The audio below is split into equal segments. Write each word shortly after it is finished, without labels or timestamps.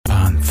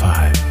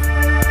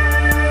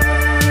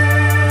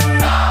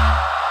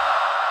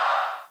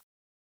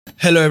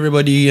Hello,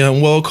 everybody, and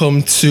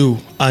welcome to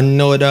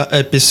another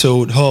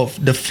episode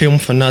of the Film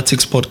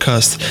Fanatics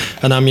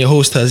podcast. And I'm your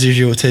host, as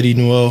usual, Teddy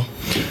Noel.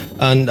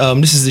 And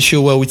this is the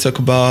show where we talk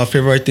about our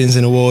favorite things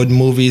in the world,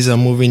 movies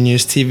and movie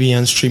news, TV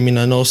and streaming,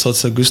 and all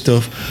sorts of good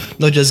stuff.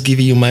 Not just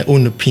giving you my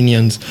own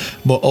opinions,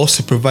 but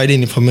also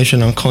providing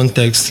information and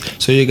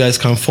context so you guys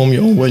can form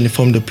your own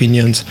well-informed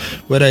opinions,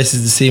 whether it's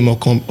the same or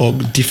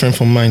different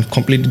from mine,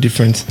 completely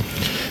different.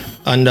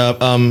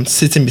 And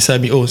sitting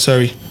beside me,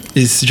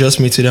 it's just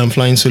me today. I'm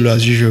flying solo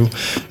as usual.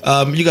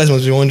 You guys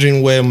must be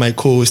wondering where my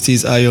co-host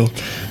is, Ayo.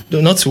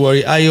 Not to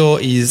worry, Ayo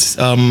is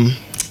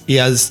he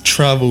has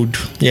traveled.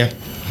 Yeah,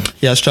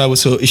 he has traveled,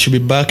 so he should be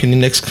back in the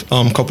next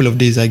couple of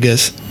days, I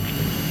guess.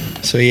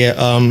 So yeah,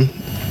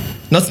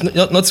 not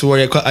to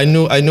worry. I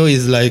know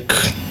he's like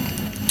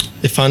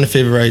a fan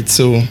favorite.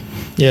 So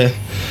yeah,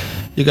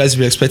 you guys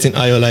will be expecting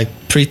Ayo like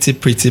pretty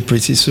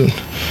soon.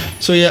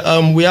 So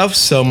yeah, we have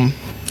some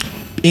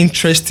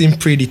interesting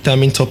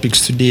predetermined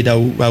topics today that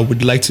I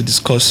would like to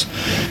discuss,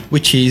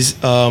 which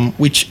are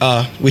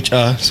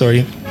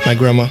sorry, my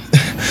grammar.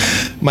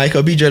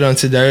 Michael B. Jordan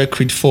to direct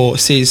Creed 4,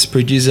 says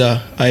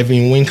producer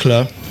Ivan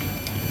Winkler.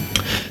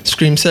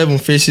 Scream 7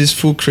 faces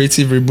full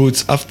creative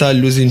reboots after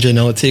losing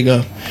Jenna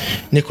Ortega.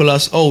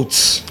 Nicholas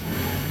Hoult,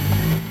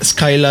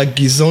 Skylar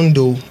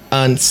Gisondo,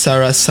 and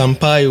Sarah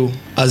Sampaio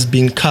has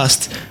been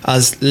cast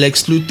as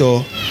Lex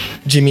Luthor,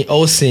 Jimmy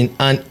Olsen,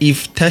 and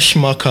Eve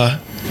Teschmacher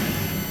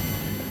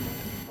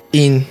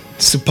in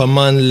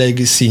Superman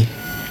Legacy.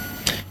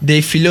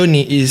 Dave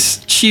Filoni is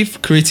chief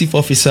creative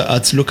officer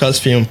at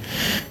Lucasfilm.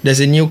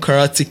 There's a new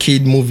Karate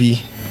Kid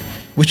movie,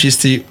 which is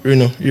to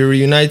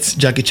reunite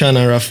Jackie Chan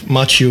and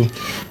Macchio,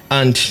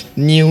 and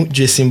new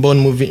Jason Bourne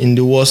movie in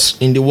the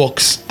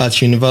works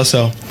at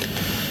Universal.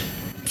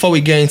 Before we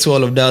get into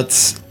all of that,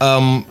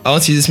 I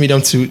want to use this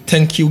medium to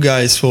thank you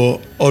guys for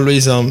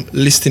always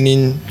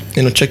listening,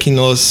 checking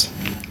us,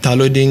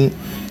 downloading,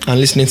 and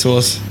listening to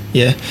us.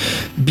 Yeah,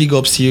 big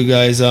ups to you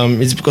guys.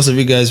 It's because of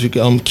you guys we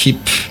keep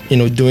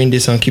doing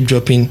this and keep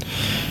dropping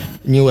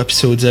new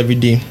episodes every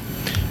day,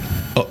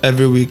 or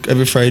every week,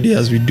 every Friday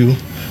as we do.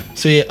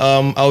 So yeah,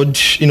 I would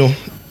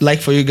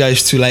like for you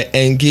guys to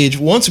engage.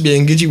 We want to be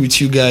engaging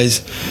with you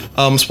guys,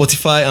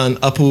 Spotify and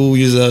Apple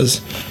users,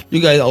 you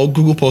guys, or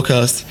Google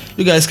Podcast.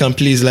 You guys can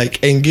please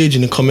engage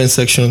in the comment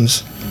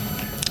sections.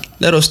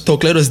 Let us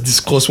talk, let us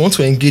discuss. We want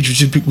to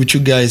engage with you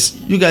guys.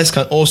 You guys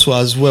can also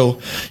as well,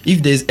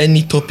 if there's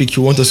any topic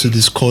you want us to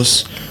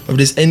discuss, or if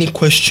there's any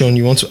question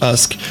you want to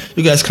ask,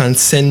 you guys can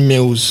send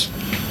mails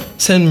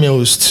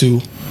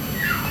to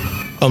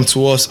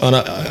us. On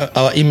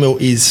our email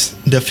is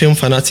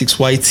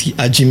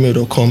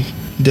thefilmfanaticsyt@gmail.com.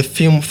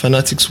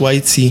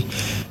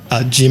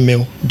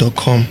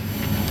 thefilmfanaticsyt@gmail.com.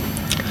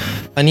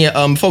 And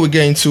yeah, before we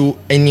get into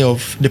any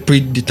of the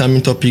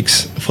predetermined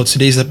topics for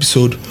today's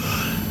episode,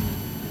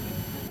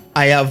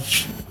 I have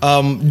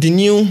the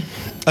new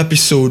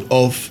episode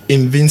of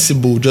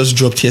Invincible just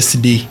dropped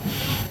yesterday.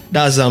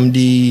 That's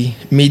the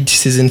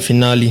mid-season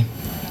finale.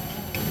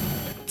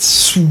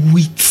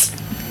 Sweet.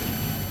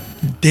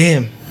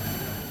 Damn.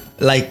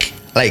 Like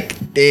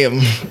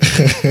damn.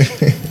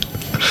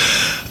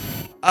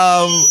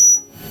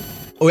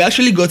 We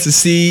actually got to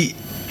see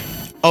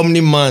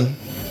Omni-Man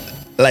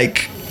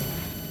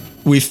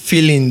with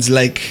feelings,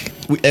 with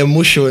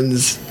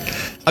emotions.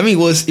 I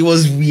mean, it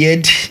was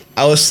weird.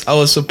 I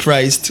was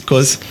surprised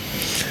because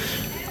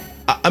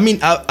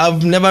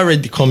I've never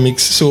read the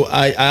comics, so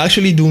I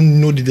actually don't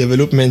know the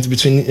development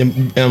between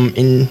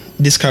in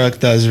these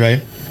characters,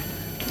 right?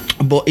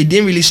 But it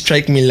didn't really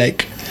strike me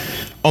like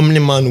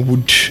Omni-Man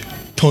would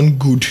turn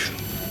good.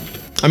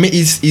 I mean,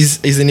 he's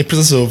in the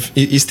process of,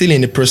 he's still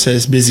in the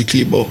process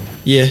basically, but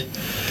yeah,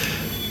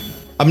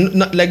 I'm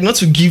not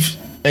to give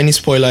any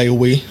spoiler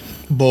away,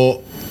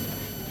 but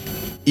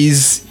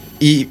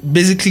he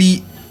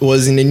basically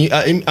was in the new.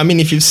 I mean,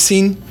 if you've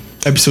seen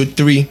episode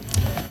 3,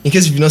 in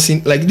case you've not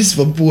seen, this is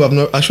for people who have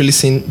not actually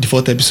seen the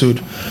 4th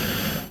episode.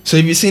 So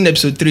if you've seen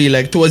episode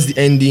 3, towards the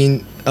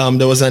ending,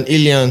 there was an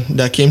alien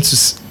that came to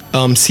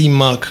see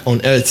Mark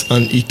on Earth,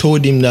 and he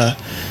told him that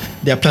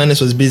their planet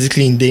was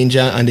basically in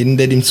danger and they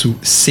needed him to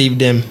save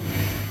them.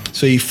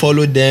 So he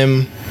followed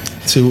them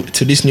to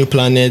this new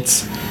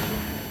planet.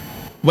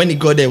 When he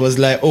got there, it was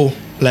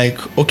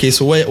okay,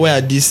 so where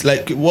are these?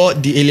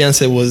 What the alien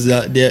said was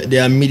that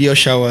there are meteor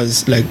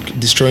showers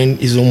destroying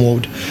his own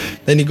world.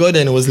 Then he got there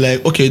and it was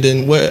okay,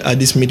 then where are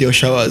these meteor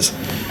showers?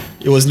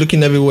 He was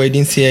looking everywhere, he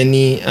didn't see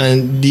any,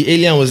 and the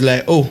alien was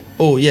oh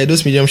yeah,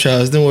 those meteor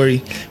showers, don't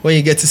worry, when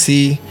you get to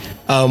see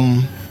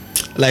my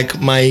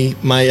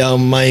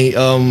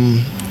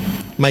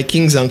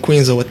kings and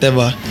queens or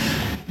whatever,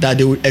 that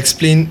they would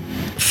explain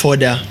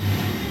further.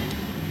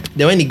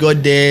 Then when he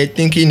got there,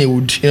 thinking he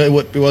would,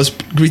 it was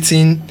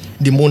greeting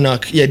the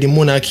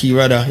monarchy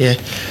rather, yeah.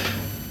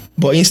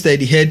 But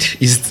instead he heard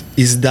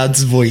his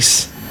dad's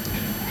voice.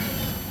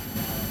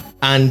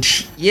 And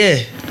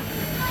yeah,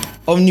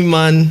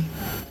 Omni-Man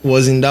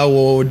was in that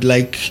world,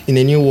 in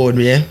a new world,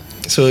 yeah.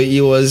 So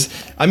he was,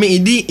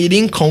 he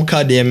didn't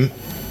conquer them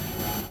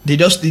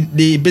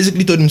they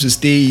basically told him to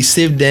stay. He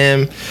saved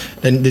them.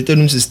 Then they told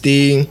him to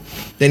stay.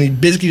 Then he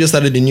basically just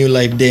started a new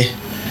life there.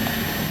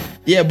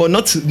 Yeah, but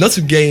not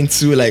to get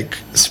into like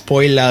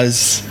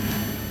spoilers.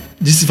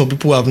 This is for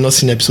people who have not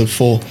seen episode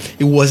 4.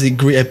 It was a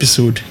great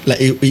episode.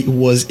 Like it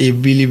was a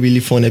really, really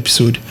fun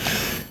episode.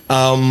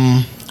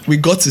 We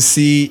got to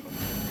see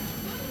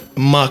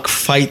Mark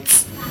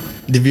fight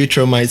the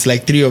Viltrumites,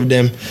 like 3 of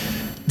them.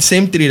 The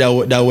same 3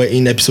 that were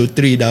in episode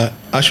 3 that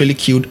actually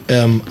killed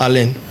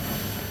Alan.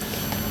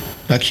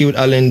 That killed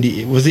Alan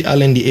was it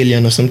Alan the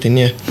alien or something?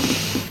 Yeah.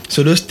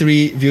 So those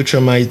 3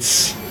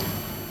 Viltrumites.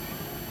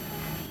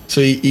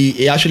 So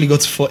he actually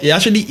got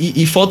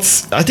he fought.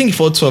 I think he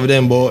fought 2 of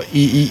them, but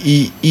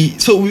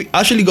so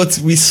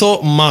we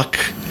saw Mark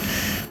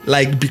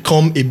like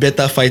become a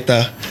better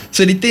fighter.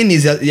 So the thing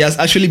is that he has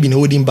actually been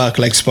holding back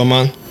like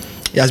Superman.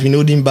 He has been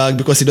holding back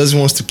because he doesn't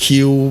want to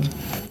kill,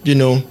 you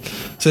know.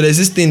 So there's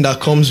this thing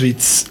that comes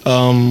with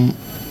the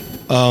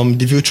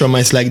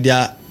Viltrumites, like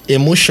their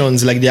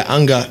emotions, like their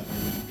anger,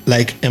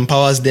 like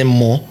empowers them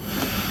more.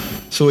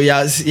 So he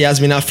has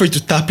been afraid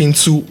to tap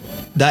into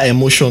that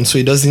emotion. So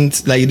he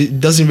doesn't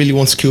really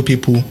want to kill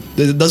people.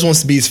 He doesn't want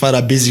to be his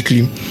father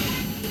basically.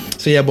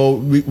 So yeah, but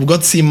we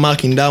got to see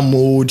Mark in that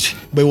mode,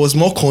 but it was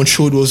more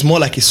controlled. It was more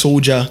like a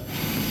soldier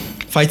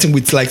fighting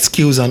with like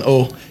skills and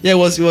all. Yeah, it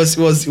was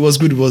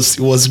good. It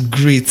was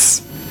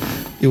great.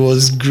 It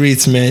was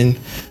great, man.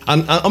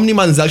 And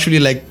Omni-Man is actually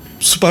like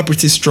super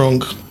pretty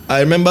strong.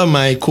 I remember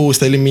my co-host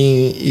telling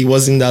me he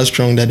wasn't that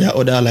strong, that there are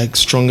other like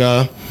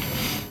stronger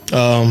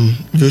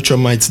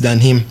Viltrumites than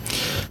him.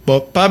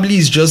 But probably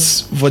it's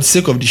just for the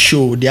sake of the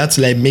show, they had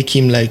to like make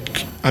him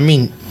like, I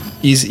mean,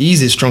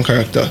 he's a strong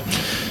character.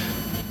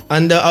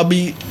 And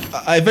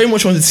I very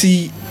much want to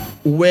see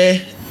where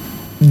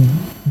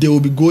they will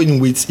be going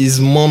with his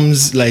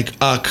mom's like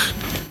arc,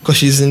 because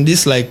she's in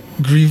this like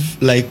grief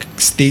like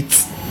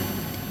state,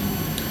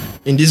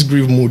 in this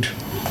grief mood.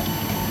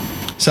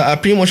 So I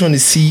pretty much want to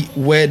see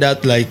where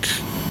that like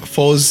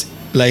falls,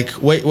 like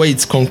where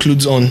it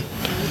concludes on,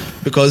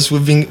 because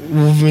we've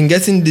been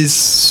getting this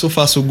so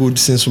far so good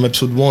since from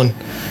episode 1,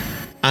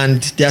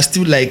 and they are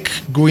still like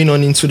going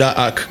on into that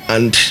arc,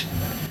 and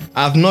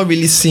I've not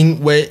really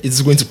seen where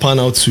it's going to pan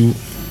out to.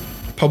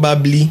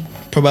 Probably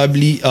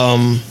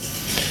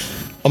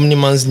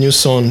Omni-Man's new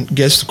son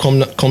gets to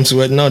come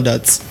to Earth now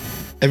that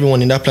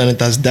everyone in that planet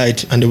has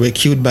died and they were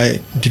killed by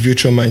the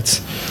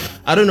Viltrumites.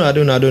 I don't know.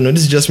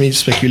 This is just me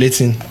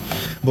speculating.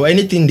 But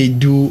anything they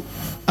do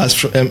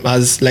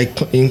as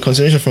like in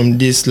consideration from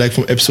this, like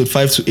from episode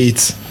 5 to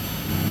 8,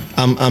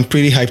 I'm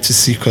pretty hyped to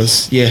see,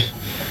 because yeah,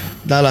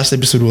 that last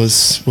episode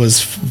was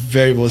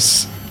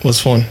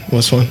fun.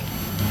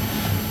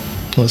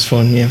 It was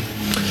fun, yeah.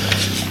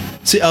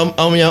 See,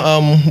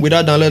 with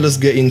that, now let us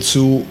get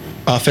into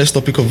our first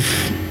topic of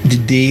the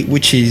day,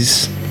 which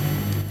is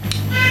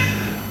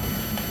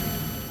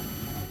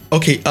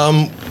okay.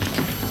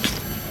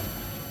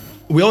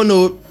 We all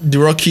know the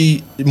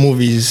Rocky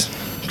movies.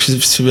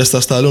 Sylvester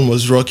Stallone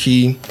was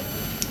Rocky.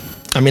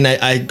 I mean,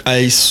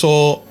 I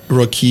saw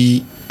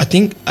Rocky. I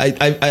think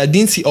I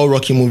didn't see all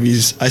Rocky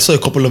movies. I saw a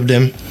couple of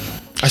them.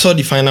 I saw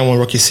the final one,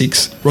 Rocky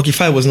 6. Rocky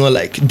 5 was not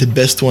like the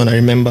best one, I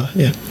remember.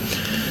 Yeah.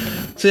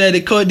 So yeah,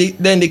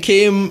 they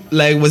came,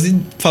 like, was it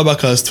far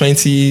back as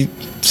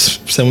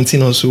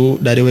 2017 or so,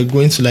 that they were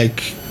going to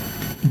like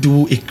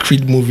do a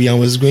Creed movie and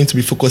was going to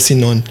be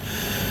focusing on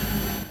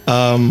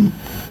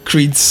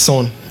Creed's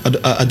son,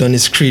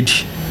 Adonis Creed.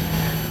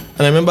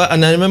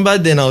 And I remember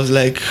then I was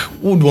like,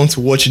 who would want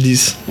to watch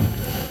this?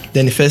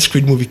 Then the first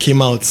Creed movie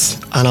came out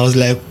and I was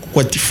like,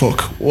 what the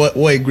fuck? What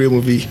a great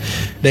movie.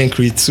 Then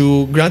Creed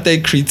 2.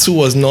 Granted, Creed 2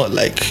 was not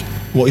like,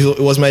 well, it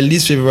was my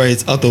least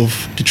favorite out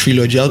of the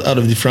trilogy, out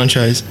of the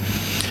franchise.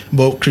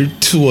 But Creed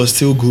 2 was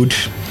still good.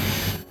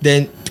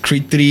 Then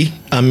Creed 3,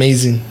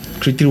 amazing.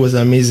 Creed 3 was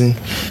amazing.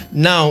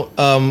 Now,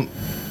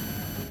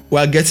 we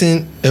are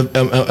getting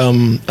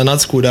an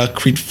article that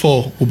Creed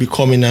 4 will be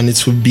coming, and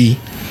it will be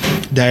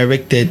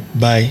directed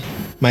by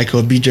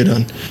Michael B.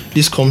 Jordan.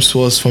 This comes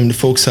to us from the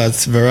folks at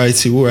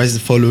Variety, who writes the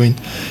following.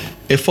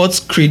 A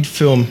fourth Creed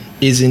film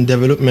is in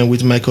development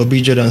with Michael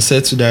B. Jordan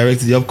set to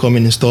direct the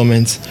upcoming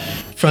installment.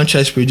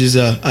 Franchise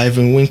producer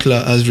Ivan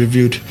Winkler has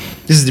revealed.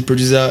 This is the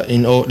producer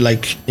in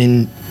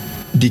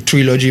the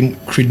trilogy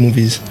Creed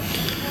movies.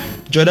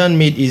 Jordan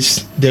made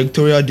his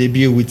directorial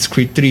debut with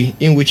Creed 3,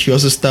 in which he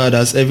also starred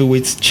as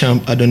heavyweight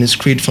champ Adonis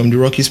Creed from the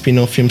Rocky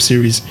spin-off film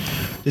series.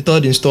 The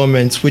third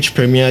installment, which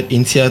premiered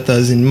in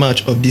theaters in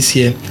March of this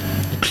year,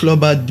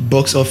 clobbered the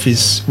box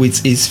office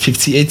with its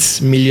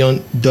 $58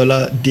 million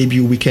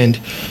debut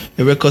weekend,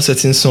 a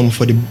record-setting sum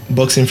for the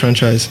boxing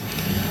franchise.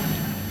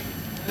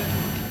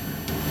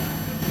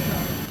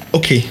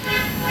 Okay,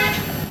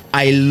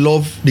 I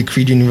love the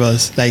Creed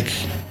universe. Like,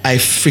 I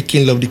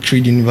freaking love the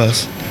Creed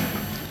universe.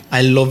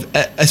 I love,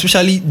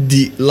 especially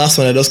the last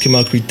one that just came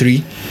out, Creed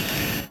 3.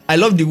 I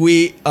love the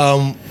way,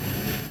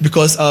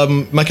 because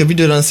Michael B.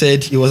 Jordan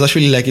said he was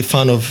actually like a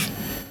fan of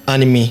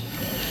anime.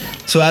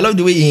 So I love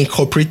the way he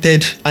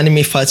incorporated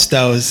anime fight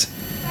styles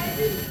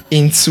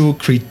into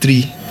Creed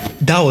 3.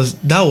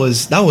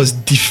 that was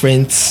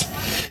different.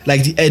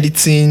 Like the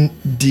editing,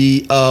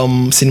 the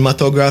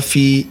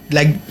cinematography,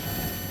 like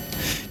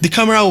the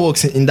camera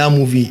works in that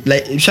movie,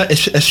 like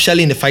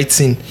especially in the fight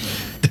scene,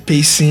 the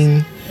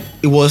pacing,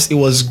 it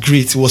was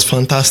great, it was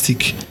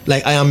fantastic.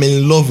 Like I am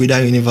in love with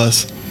that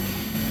universe.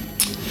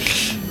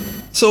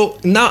 So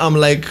now I'm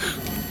like,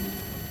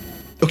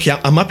 okay,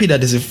 I'm happy that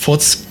there's a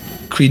fourth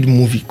Creed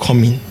movie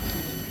coming.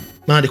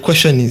 Now the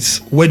question is,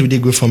 where do they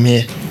go from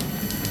here?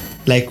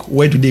 Like,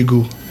 where do they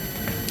go?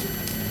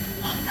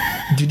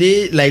 Do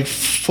they like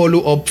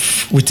follow up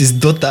with his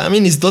daughter? I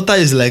mean, his daughter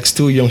is like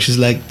still young. She's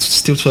like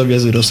still 12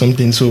 years old or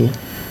something. So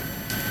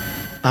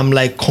I'm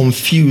like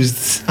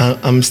confused.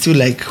 I'm still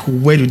like,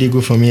 where do they go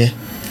from here?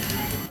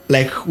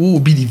 Like, who will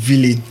be the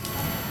villain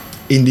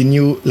in the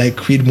new like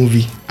Creed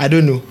movie? I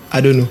don't know.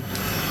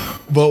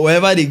 But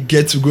wherever they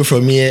get to go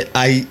from here,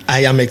 I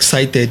am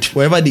excited.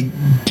 Wherever they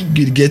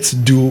get to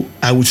do,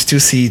 I would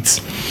still see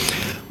it.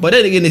 But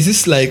then again, is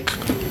this like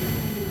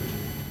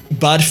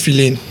bad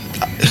feeling?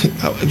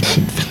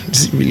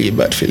 Is it really a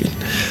bad feeling?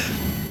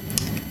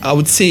 I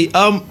would say,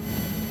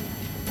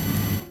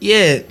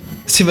 yeah,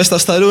 Sylvester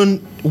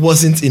Stallone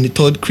wasn't in the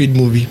third Creed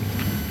movie.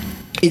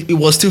 It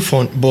was still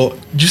fun, but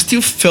you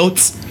still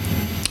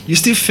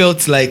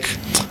felt like,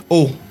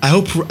 oh,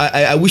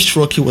 I wish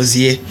Rocky was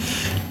here.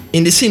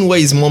 In the scene where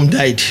his mom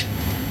died,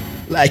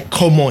 like,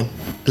 come on,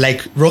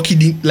 like Rocky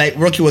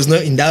was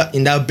not in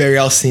that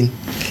burial scene.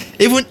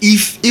 Even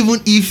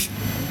if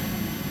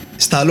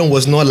Stallone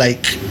was not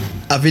like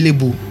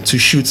available to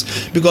shoot,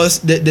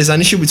 because there's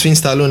an issue between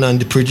Stallone and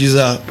the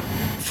producer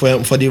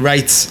for the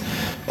rights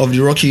of the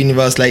Rocky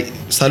universe. Like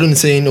Stallone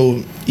is saying,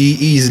 oh,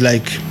 he is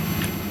like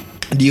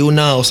the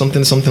owner or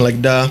something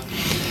like that.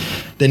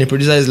 Then the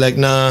producer is like,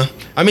 nah.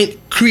 I mean,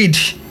 Creed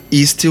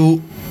is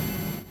still,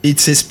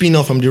 it's a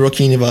spin-off from the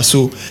Rocky universe.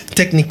 So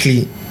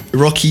technically,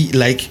 Rocky,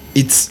 do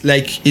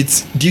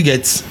you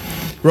get,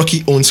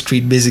 Rocky owns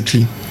Creed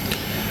basically.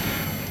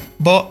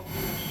 But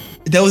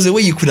there was a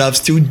way you could have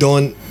still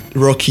done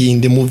Rocky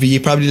in the movie. You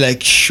probably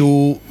like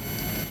show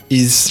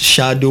his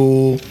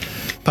shadow,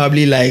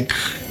 probably like,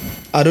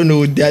 I don't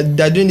know,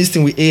 they're doing this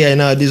thing with AI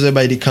nowadays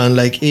whereby they can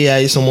like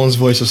AI someone's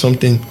voice or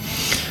something.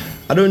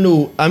 I don't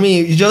know. I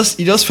mean, it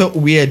just felt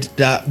weird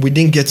that we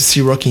didn't get to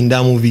see Rocky in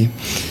that movie.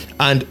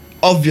 And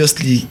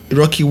obviously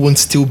Rocky won't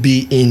still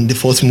be in the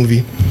fourth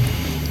movie.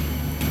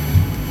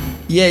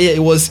 Yeah, it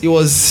was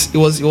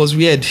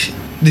weird.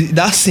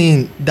 That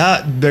scene,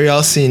 that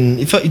burial scene,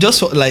 it just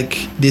felt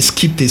like they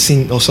skipped a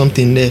scene or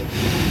something there.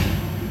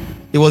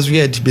 It was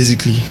weird,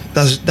 basically.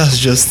 That's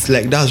just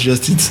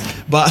it.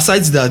 But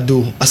aside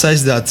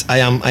that, I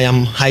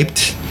am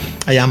hyped.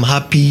 I am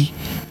happy.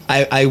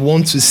 I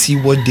want to see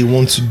what they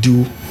want to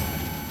do,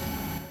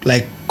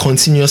 like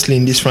continuously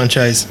in this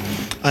franchise.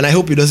 And I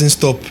hope it doesn't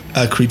stop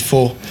at Creed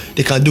 4.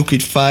 They can do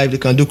Creed 5, they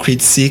can do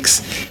Creed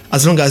 6,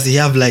 as long as they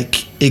have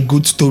like a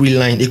good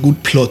storyline, a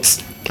good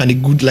plot, and a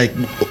good like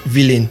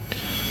villain.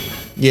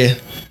 Yeah,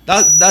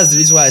 that's the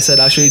reason why I said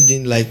I actually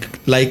didn't like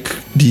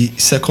the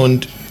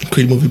second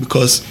Creed movie,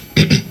 because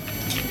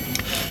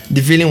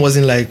the villain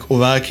wasn't like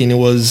overarching.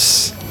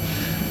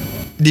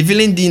 The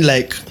villain didn't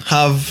like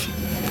have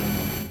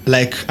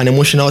like an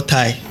emotional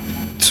tie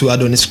to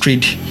Adonis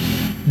Creed.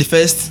 The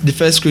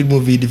first Creed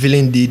movie, the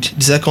villain did.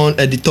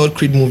 The third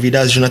Creed movie,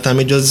 that's Jonathan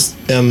Major's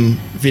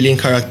villain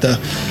character,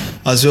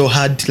 as well,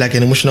 had like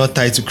an emotional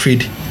tie to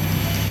Creed.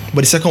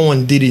 But the second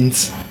one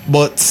didn't.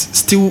 But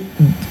still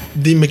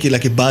didn't make it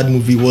like a bad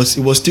movie. It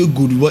was still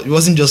good. It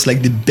wasn't just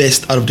like the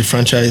best out of the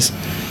franchise.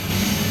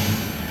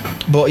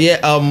 But yeah,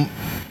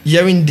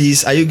 hearing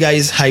this, are you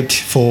guys hyped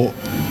for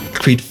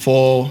Creed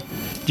 4?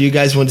 Do you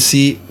guys want to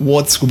see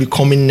what will be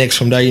coming next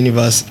from that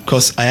universe?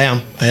 Because I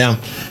am.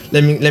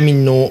 Let me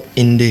know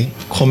in the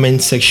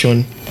comment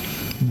section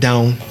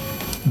down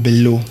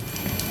below.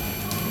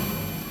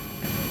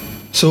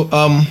 So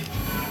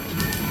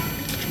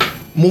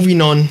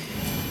moving on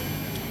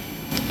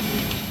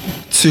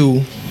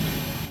to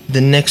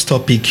the next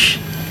topic.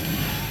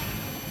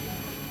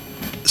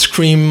 The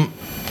Scream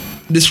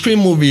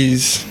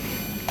movies.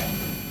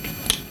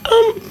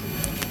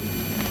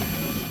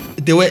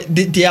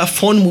 They are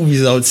fun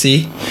movies, I would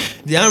say.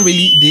 They are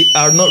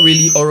not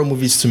really horror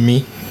movies to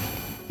me.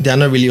 They are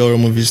not really horror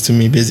movies to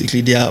me,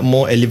 basically. They are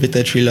more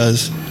elevator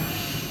thrillers.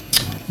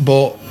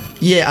 But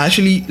yeah,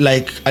 actually,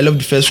 like, I love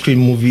the first Scream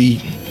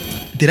movie.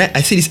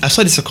 I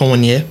saw the second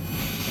one, yeah.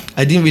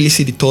 I didn't really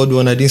see the third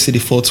one. I didn't see the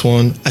fourth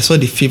one. I saw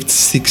the fifth,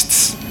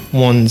 sixth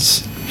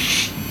ones.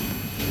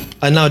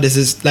 And now there's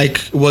this,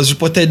 like, it was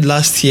reported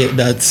last year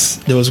that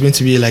there was going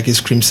to be like a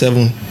Scream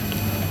 7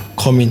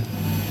 coming.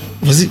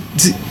 Was it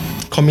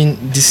coming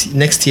this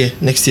next year?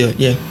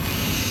 Yeah,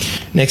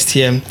 next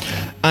year.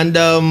 And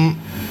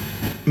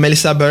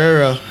Melissa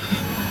Barrera,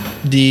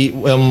 the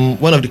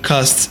one of the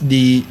cast,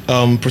 the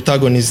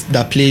protagonist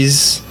that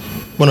plays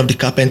one of the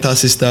Carpenter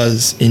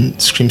sisters in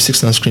Scream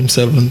 6 and Scream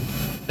 7,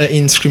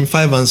 in Scream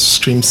 5 and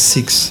Scream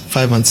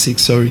 5 and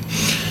 6, sorry.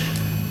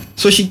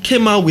 So she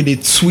came out with a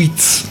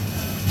tweet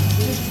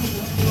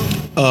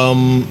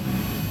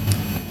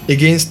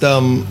against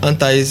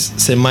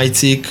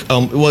anti-Semitic.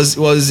 It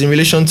was in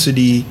relation to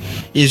the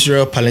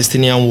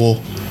Israel-Palestinian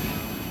war.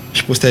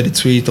 She posted a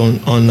tweet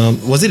on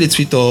was it a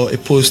tweet or a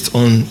post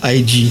on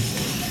IG,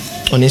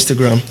 on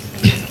Instagram.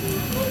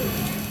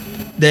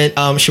 Then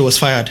she was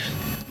fired,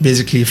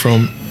 basically,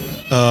 from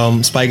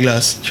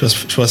Spyglass. She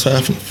was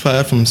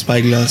fired from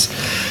Spyglass,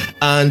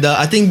 and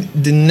I think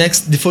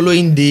the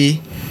following day,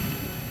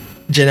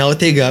 Jenna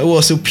Ortega, who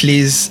also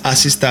plays her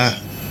sister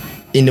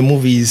in the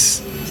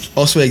movies,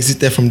 also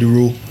exited from the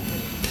role.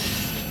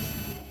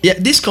 Yeah,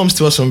 this comes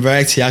to us from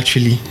Variety,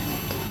 actually,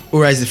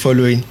 who writes the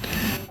following: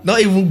 not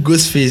even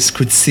Ghostface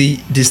could see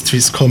this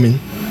twist coming.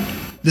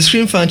 The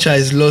Scream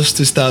franchise lost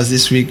 2 stars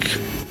this week,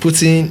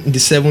 putting the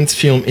 7th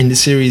film in the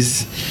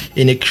series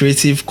in a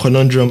creative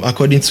conundrum,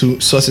 according to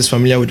sources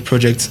familiar with the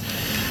project.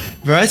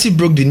 Variety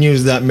broke the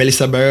news that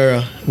Melissa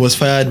Barrera was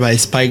fired by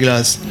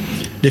Spyglass,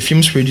 the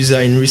film's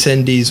producer, in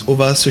recent days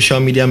over social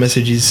media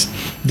messages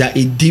that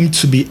it deemed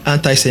to be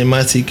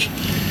anti-Semitic,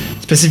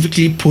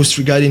 specifically posts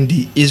regarding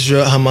the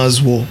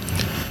Israel-Hamas war.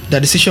 The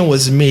decision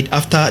was made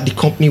after the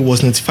company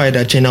was notified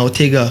that Jenna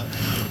Ortega,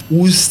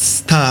 whose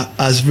star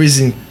has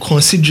risen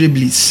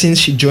considerably since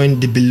she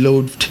joined the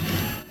beloved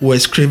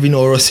Wes Craven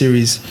horror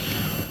series,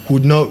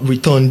 would not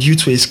return due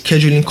to a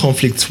scheduling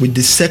conflict with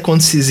the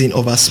 2nd season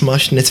of her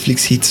smash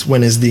Netflix hit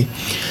Wednesday.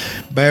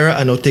 Barrera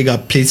and Ortega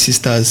played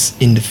sisters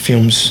in the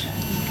films.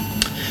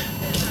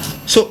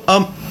 So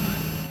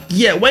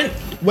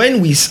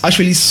when we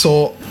actually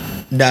saw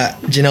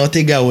that Jenna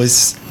Ortega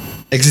was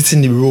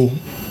exiting the role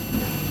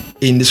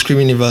in the Scream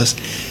universe,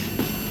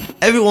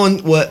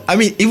 everyone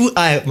even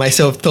I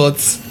myself thought,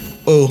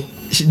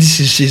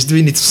 she's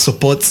doing it to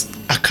support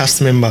a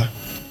cast member,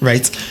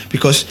 right?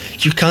 Because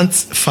you can't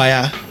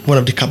fire one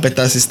of the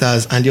Carpenter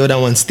sisters and the other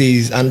one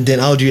stays, and then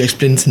how do you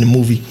explain it in the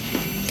movie?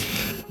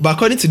 But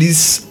according to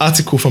this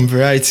article from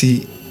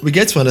Variety, we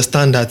get to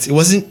understand that it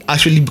wasn't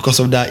actually because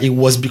of that. It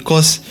was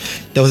because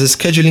there was a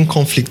scheduling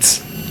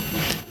conflict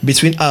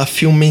between her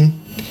filming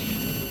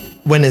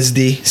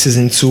Wednesday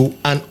season 2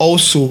 and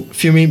also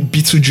filming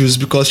Beetlejuice,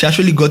 because she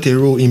actually got a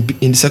role in the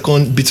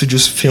 2nd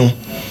Beetlejuice film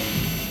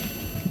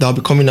that will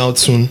be coming out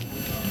soon.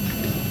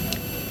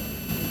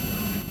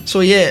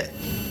 So yeah,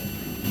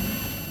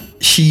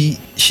 she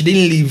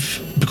didn't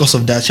leave because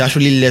of that. She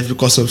actually left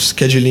because of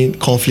scheduling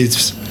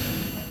conflicts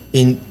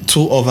in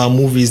 2 of her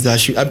movies that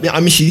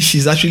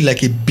she's actually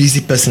like a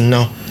busy person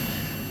now.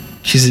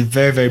 She's a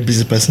very, very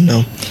busy person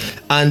now.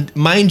 And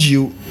mind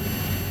you,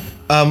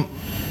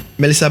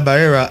 Melissa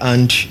Barrera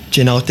and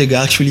Jenna Ortega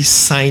actually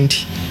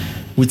signed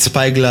with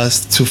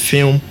Spyglass to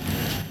film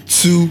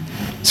 2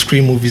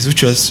 Scream movies,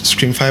 which was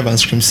Scream 5 and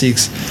Scream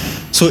 6.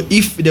 So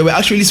if they were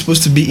actually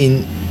supposed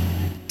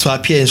to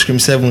appear in Scream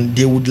 7,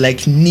 they would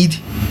need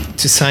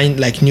to sign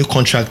new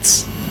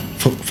contracts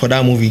for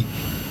that movie.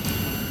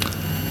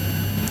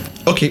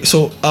 Okay,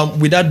 so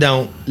with that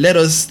down, let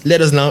us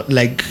now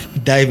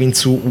dive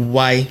into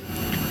why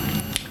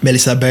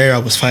Melissa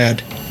Barrera was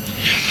fired.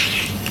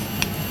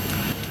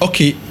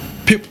 Okay,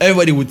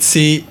 everybody would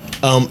say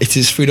it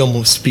is freedom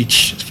of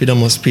speech,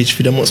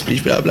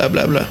 blah blah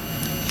blah blah.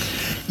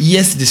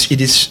 Yes,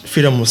 it is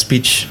freedom of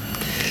speech.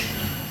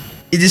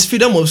 It is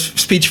freedom of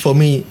speech for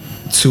me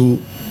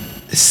to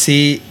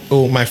say,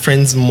 oh, my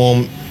friend's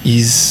mom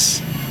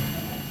is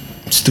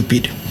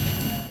stupid,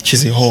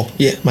 she's a whore.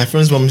 Yeah, my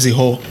friend's mom is a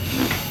whore.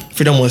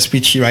 Freedom of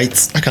speech, he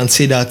writes. I can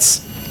say that.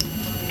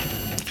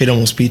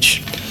 Freedom of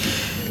speech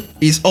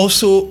is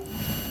also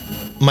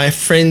my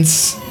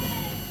friend's.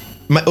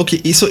 My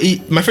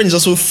friend is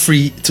also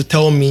free to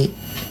tell me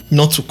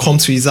not to come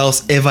to his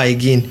house ever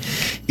again.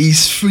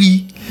 He's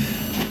free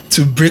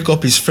to break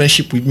up his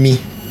friendship with me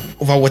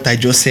over what I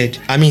just said.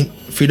 I mean,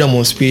 freedom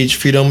of speech,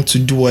 freedom to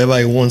do whatever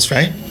he wants,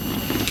 right?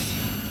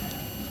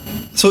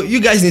 So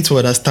you guys need to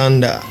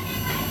understand that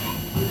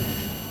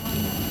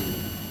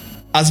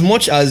as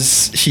much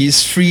as she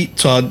is free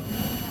to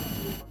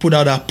put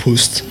out that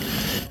post,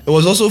 it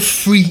was also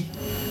free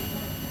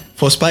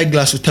for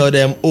Spyglass to tell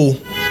them, oh,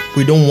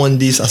 we don't want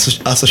this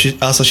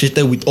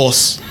associated with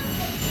us.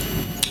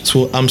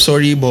 So I'm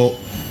sorry, but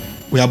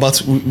we're about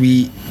to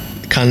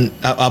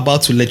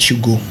let you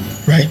go,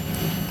 right?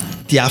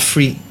 They are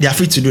free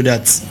to do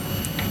that.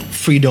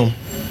 Freedom,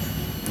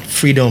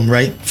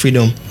 right?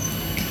 Freedom.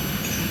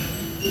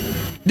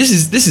 This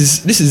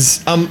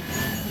is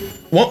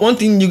one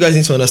thing you guys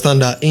need to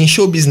understand, that in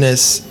show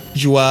business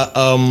you are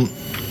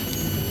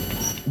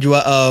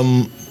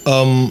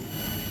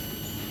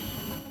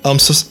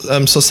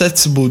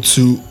susceptible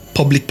to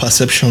public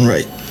perception,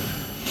 right?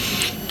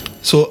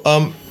 So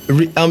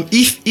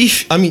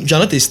if you're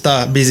not a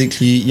star,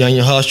 basically you're in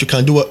your house, you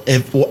can do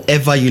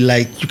whatever you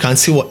like, you can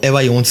say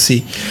whatever you want to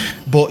say,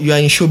 but you are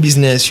in show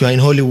business, you are in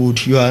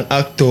Hollywood, you are an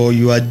actor,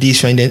 you are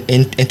this, you are in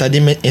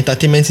the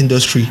entertainment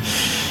industry.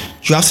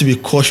 You have to be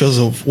cautious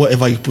of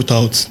whatever you put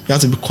out. You have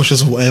to be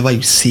cautious of whatever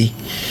you say,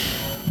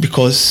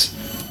 because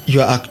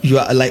you are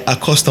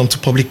accustomed to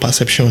public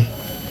perception.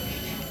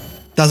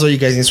 That's what you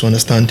guys need to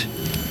understand.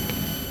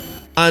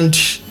 And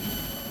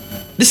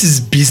this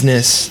is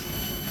business.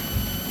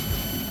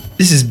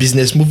 this is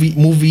business.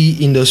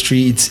 Movie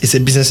industry. It's a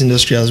business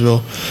industry as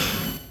well.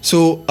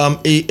 So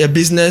a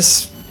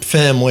business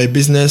firm or a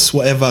business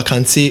whatever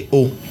can say,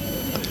 oh,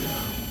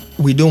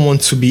 we don't want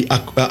to be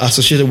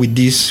associated with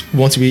this. We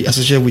want to be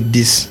associated with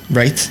this,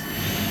 right?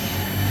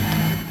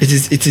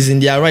 It is in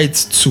their right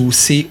to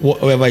say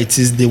whatever it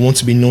is they want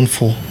to be known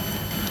for.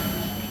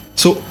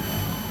 So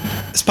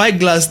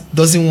Spyglass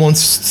doesn't want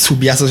to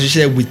be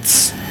associated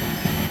with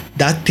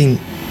that thing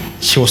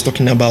she was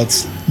talking about,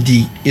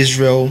 the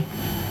Israel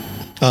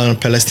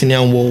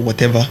Palestinian war,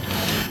 whatever.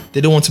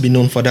 They don't want to be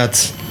known for that.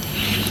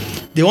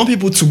 They want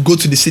people to go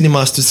to the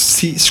cinemas to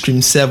see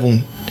Scream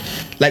 7.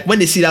 Like when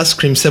they see that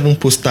Scream 7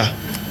 poster,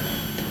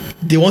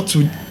 they want to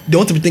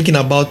be thinking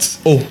about,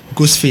 oh,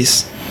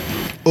 Ghostface.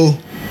 Oh,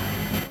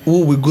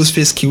 who will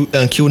Ghostface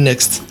kill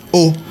next?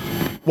 Oh,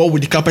 what will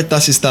the Carpenter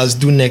sisters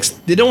do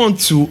next? They don't want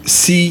to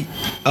see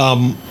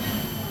the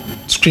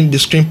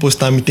screen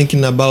poster and be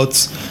thinking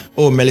about,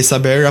 oh, Melissa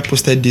Barrera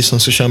posted this on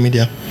social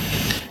media.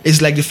 It's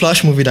like the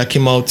Flash movie that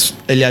came out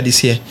earlier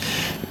this year.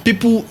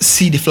 People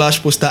see the Flash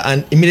poster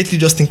and immediately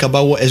just think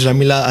about what Ezra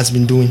Miller has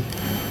been doing.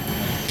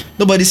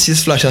 Nobody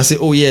sees Flash and say,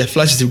 oh yeah,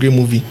 Flash is a great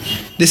movie.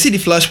 They see the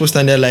Flash poster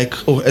and they're like,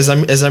 oh,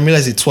 Ezra Miller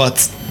is a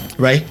twat,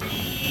 right?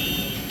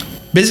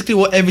 Basically,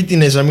 what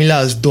everything Ezra Miller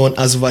has done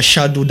has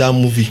overshadowed that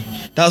movie.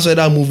 That's why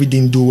that movie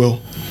didn't do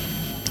well.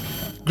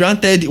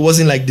 Granted, it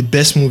wasn't like the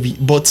best movie,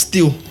 but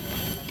still.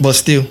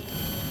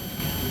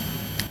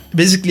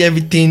 Basically,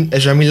 everything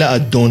Ezra Miller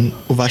had done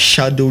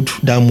overshadowed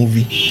that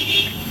movie.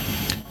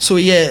 So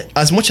yeah,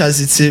 as much as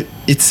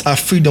it's a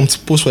freedom to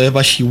post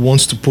whatever she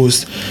wants to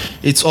post,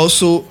 it's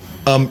also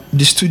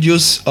the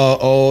studio's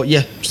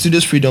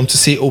studio's freedom to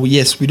say, oh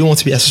yes, we don't want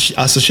to be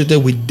associated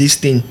with this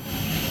thing.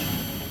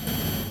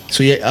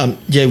 So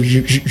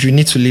you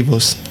need to leave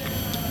us.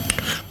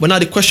 But now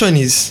the question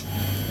is,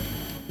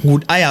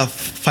 would I have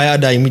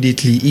fired her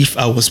immediately if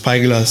I was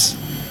Spyglass?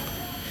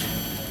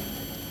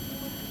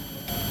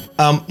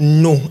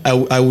 No,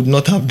 I would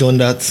not have done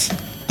that.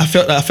 I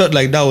felt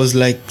like that was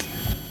like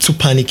too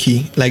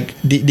panicky. Like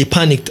they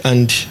panicked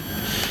and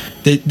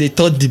they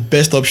thought the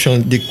best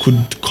option they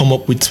could come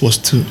up with was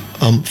to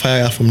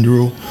fire her from the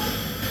role.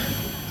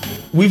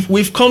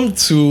 We've come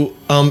to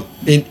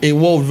in a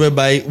world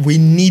whereby we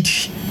need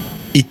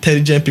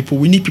intelligent people.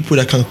 We need people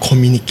that can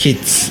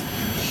communicate.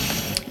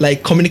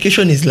 Like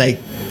communication is like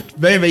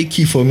very, very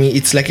key for me.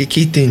 It's like a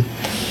key thing.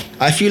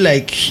 I feel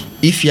like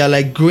if you're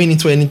like growing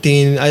into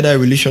anything, either a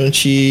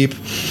relationship,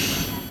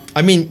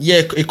 I mean,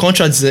 yeah, a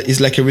contract is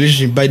like a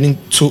relationship binding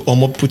two or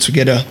more put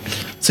together.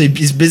 So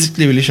it's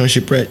basically a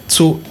relationship, right?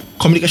 So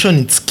communication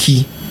is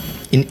key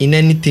in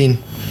anything.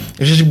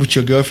 Relationship with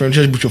your girlfriend,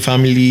 relationship with your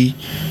family,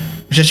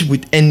 relationship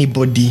with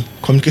anybody.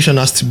 Communication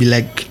has to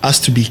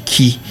be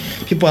key.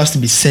 People has to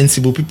be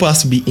sensible. People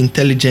has to be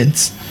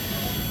intelligent.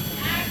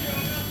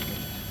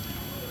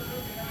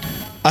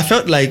 I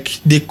felt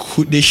like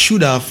they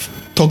should have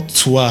talked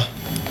to her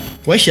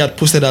when she had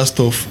posted that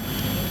stuff.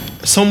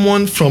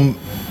 Someone from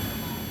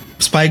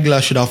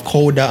Spyglass should have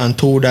called her and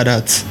told her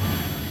that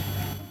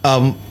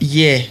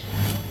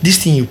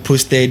this thing you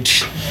posted,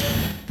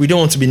 we don't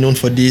want to be known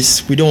for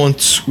this. We don't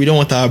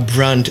want our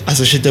brand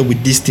associated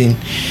with this thing.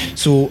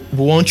 So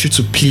we want you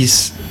to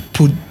please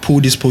pull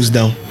this post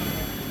down.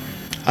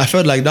 I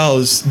felt like that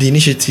was the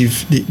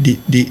initiative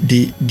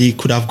they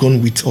could have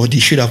gone with, or they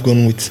should have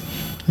gone with,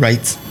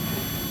 right?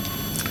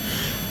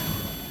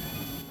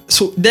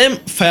 So them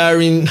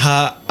firing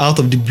her out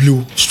of the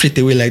blue straight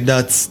away like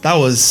that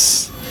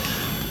was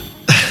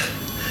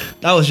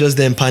just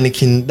them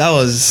panicking. That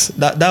was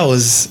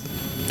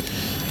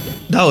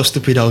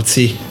stupid, I would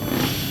say.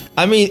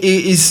 I mean,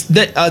 it's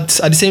that at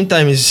the same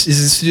time, it's a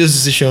serious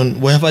decision.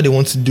 Whatever they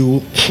want to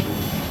do,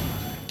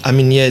 I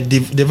mean, yeah,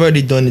 they've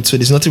already done it, so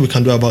there's nothing we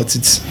can do about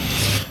it.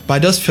 But I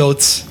just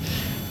felt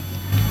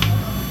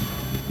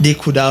they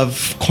could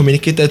have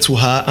communicated to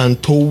her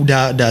and told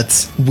her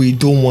that we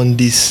don't want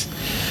this.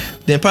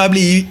 Then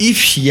probably if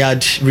she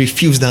had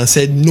refused and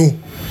said no,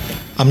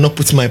 I'm not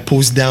putting my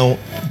post down,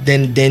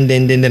 then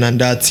and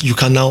that, you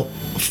can now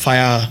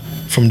fire her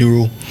from the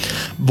role.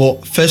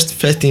 But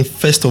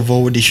first of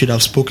all, they should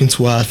have spoken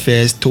to her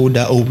first, told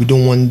her, oh, we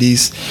don't want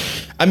this.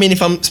 I mean,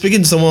 if I'm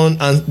speaking to someone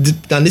and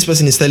this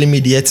person is telling me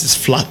the earth is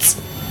flat,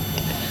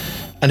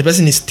 and the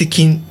person is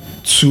sticking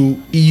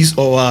to his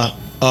or her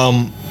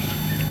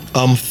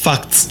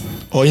facts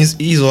or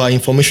his or her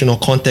information or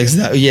context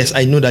that, yes,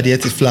 I know that the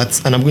earth is flat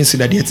and I'm going to say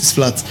that the earth is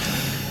flat,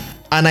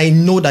 and I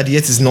know that the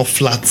earth is not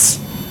flat,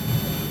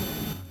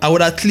 I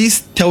would at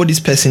least tell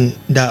this person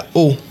that,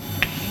 oh,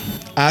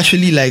 I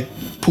actually like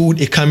pulled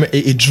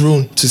a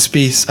drone to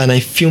space and I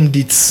filmed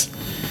it,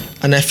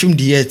 and I filmed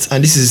the earth,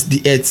 and this is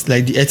the earth,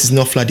 like the earth is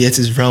not flat, the earth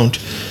is round.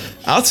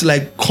 I have to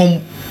like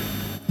come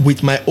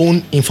with my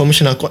own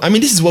information and I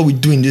mean, this is what we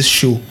do in this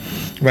show,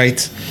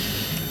 right?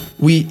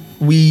 We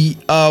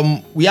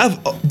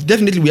have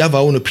definitely we have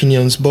our own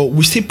opinions, but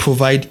we still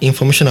provide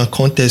information and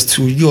context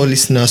to your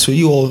listeners so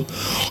you all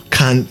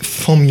can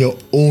form your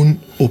own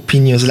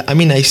opinions. I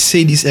mean, I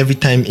say this every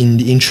time in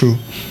the intro.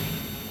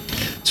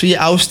 So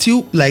yeah, I'll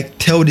still like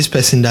tell this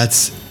person that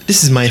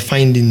this is my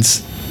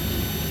findings.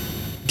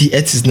 The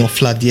earth is not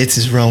flat, the earth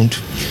is round.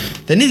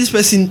 Then if this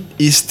person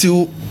is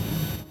still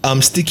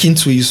sticking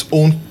to his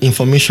own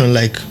information,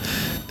 like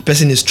the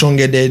person is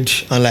strong-headed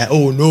and like,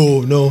 oh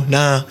no,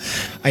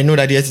 I know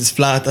that the earth is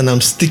flat and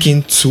I'm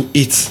sticking to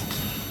it,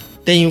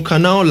 then you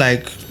can now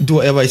like do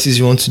whatever it is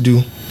you want to do,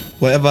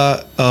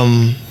 whatever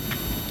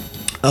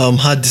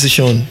hard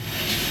decision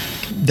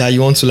that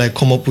you want to like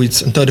come up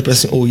with, and tell the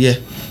person, oh yeah,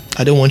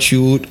 I don't want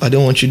you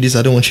this,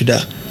 I don't want you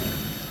that.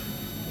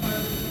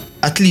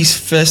 At least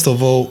first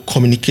of all,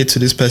 communicate to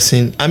this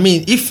person. I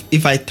mean,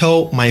 if I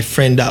tell my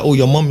friend that, oh,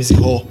 your mom is a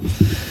whore,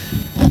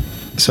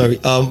 sorry,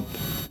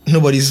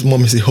 nobody's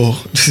mom is a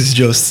whore.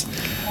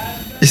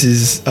 This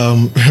is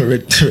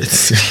red.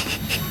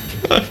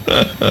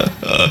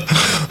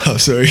 I'm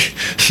sorry,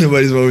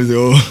 nobody's mom is a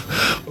whore.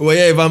 Well,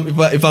 yeah,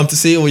 if I'm to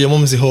say, oh, your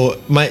mom is a whore,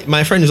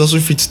 my friend is also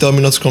free to tell me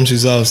not to come to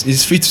his house.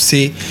 He's free to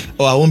say,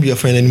 oh, I won't be your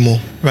friend anymore,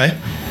 right?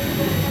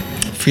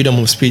 Freedom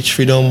of speech,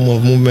 freedom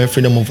of movement,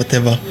 freedom of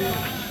whatever.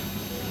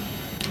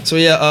 So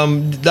yeah,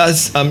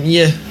 that's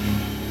yeah.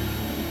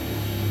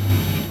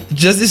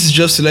 This is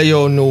just to let you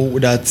all know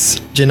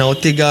that Jenna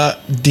Ortega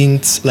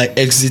didn't like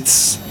exit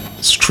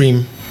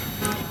Scream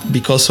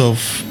because of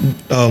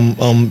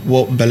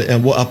what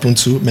happened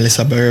to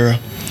Melissa Barrera,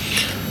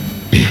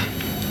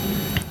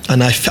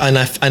 and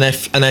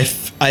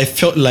I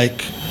felt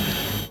like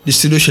the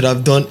studio should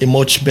have done a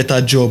much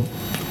better job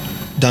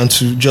than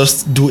to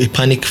just do a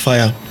panic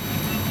fire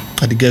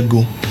at the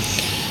get-go.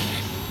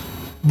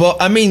 But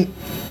I mean,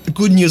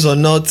 good news or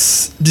not,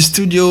 the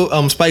studio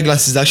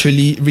Spyglass is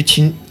actually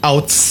reaching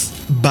out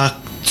back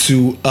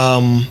to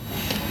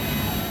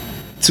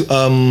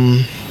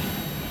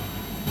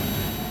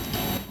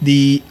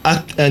the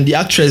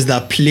actress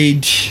that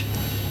played,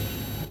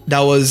 that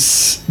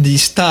was the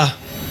star.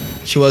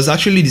 She was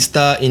actually the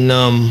star in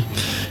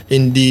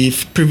the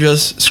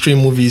previous Scream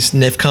movies,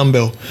 Neve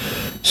Campbell.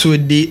 So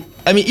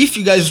if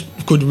you guys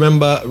could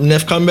remember,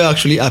 Neve Campbell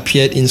actually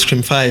appeared in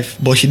Scream 5,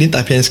 but she didn't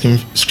appear in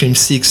Scream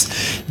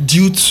 6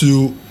 due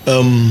to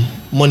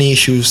money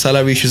issues,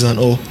 salary issues and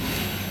all.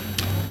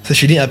 So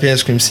she didn't appear in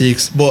Scream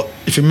 6. But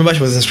if you remember,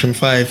 she was in Scream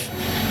 5.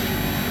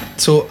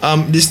 So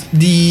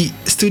the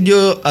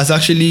studio has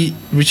actually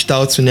reached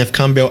out to Neve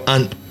Campbell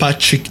and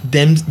Patrick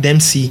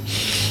Dempsey.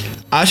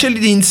 I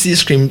actually didn't see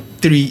Scream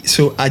 3,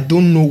 so I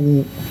don't know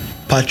who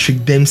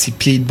Patrick Dempsey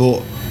played,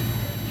 but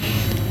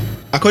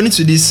according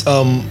to this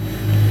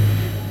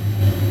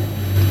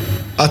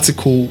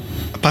article,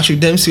 Patrick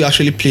Dempsey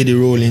actually played a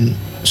role in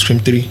Scream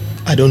 3.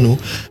 I don't know,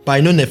 but I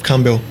know Neve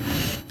Campbell.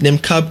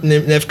 Neve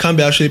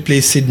Campbell actually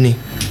plays Sydney.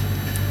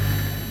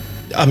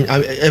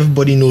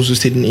 Everybody knows who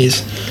Sydney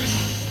is.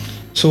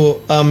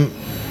 So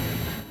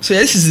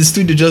this is the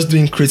studio just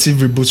doing creative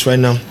reboots right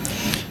now.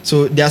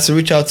 So they have to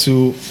reach out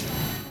to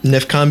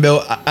Neve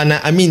Campbell, and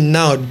I mean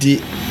now they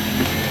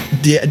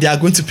are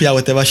going to pay her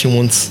whatever she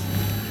wants.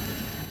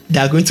 They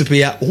are going to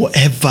pay her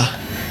whatever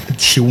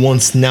she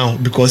wants now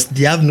because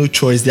they have no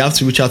choice. They have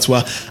to reach out to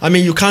her. I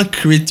mean, you can't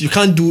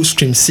do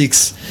Scream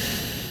 6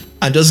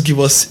 and just give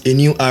us a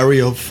new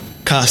array of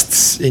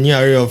casts, a new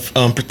array of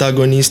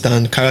protagonists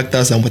and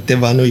characters and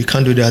whatever. No, you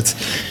can't do that.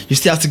 You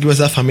still have to give us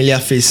that familiar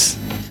face,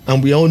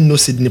 and we all know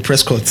Sidney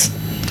Prescott.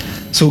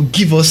 So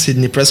give us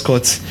Sidney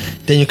Prescott.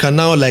 Then you can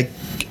now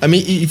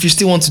if you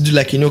still want to do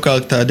like a new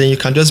character, then you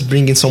can just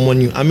bring in someone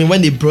new. I mean,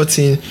 when they brought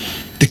in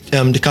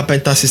the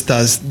Carpenter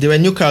sisters, they were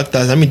new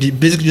characters. I mean, they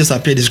basically just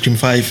appeared in Scream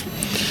 5,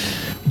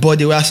 but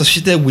they were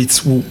associated with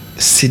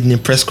Sidney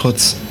Prescott.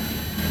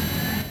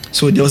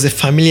 So there was a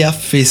familiar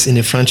face in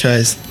the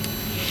franchise.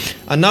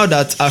 And now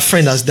that our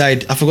friend has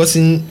died, I've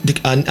forgotten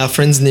our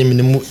friend's name in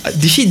the movie.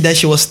 Did she die?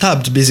 She was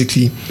stabbed,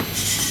 basically.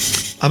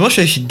 I'm not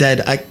sure if she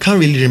died. I can't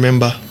really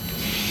remember.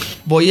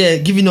 But yeah,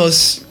 giving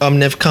us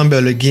Neve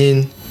Campbell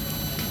again.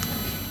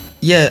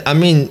 Yeah, I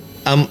mean,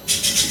 to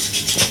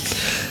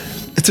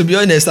be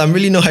honest, I'm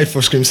really not hyped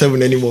for Scream 7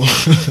 anymore.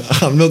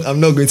 I'm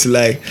not going to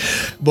lie.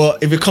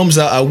 But if it comes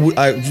out,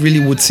 I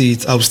really would see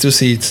it. I will still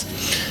see it.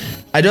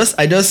 I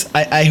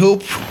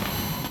hope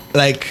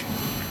like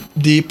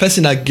the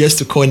person that gets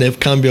to call Neve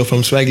Campbell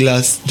from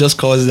Spyglass just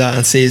calls that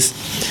and says,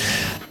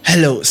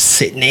 "Hello,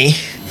 Sydney.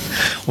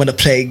 Wanna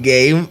play a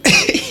game?"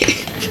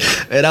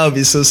 And that would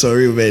be so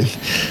sorry, man.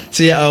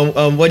 So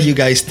yeah, what do you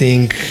guys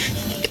think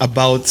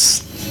about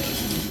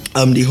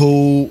the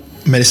whole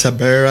Melissa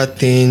Barrera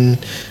thing,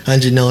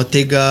 and Jenna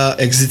Ortega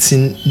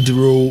exiting the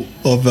role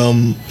of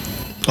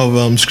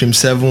Scream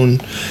 7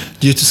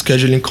 due to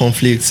scheduling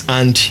conflicts?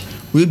 And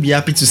we'll be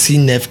happy to see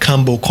Neve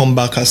Campbell come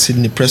back as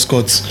Sidney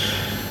Prescott.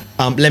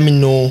 Let me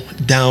know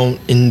down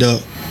in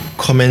the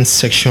comments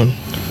section.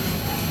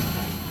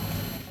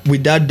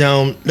 With that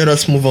down, let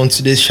us move on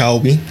to this, shall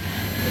we?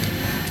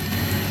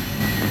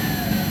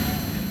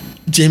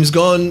 James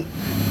Gunn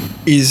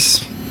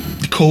is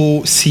the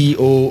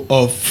co-CEO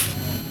of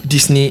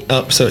Disney.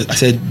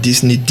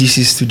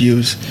 DC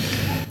Studios.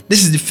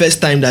 This is the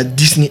first time that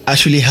Disney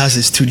actually has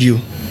a studio.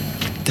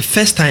 The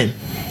first time.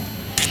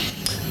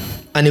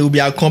 And it will be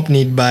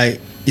accompanied by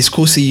his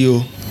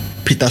co-CEO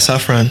Peter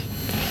Safran,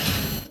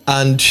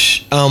 and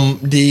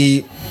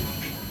they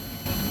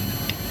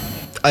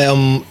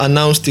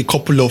announced a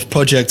couple of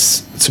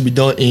projects to be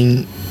done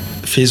in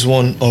phase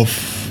 1 of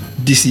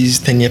DC's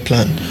 10-year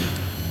plan.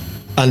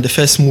 And the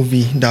first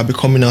movie that will be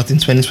coming out in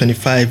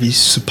 2025 is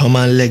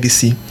Superman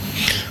Legacy,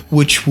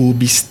 which will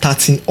be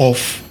starting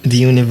off the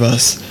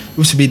universe.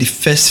 Which will be the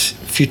first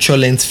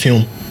feature-length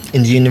film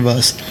in the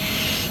universe.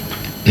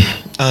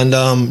 And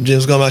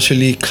James Gunn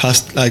actually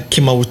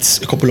came out with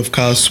a couple of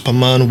casts.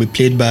 Superman will be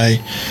played by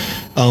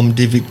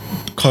David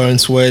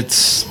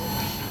Corenswet.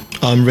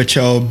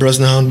 Rachel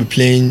Brosnahan will be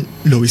playing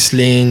Lois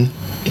Lane.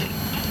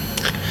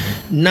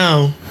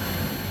 Now,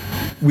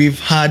 we've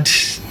had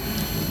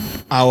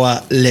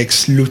our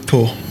Lex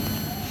Luthor.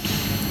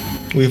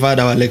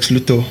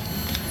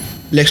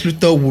 Lex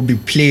Luthor will be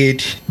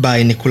played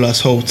by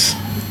Nicholas Hoult.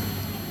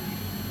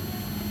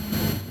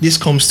 This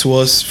comes to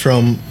us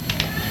from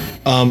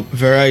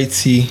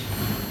Variety,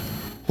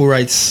 who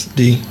writes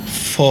the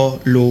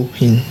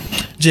following.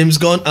 James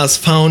Gunn has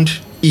found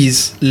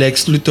his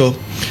Lex Luthor.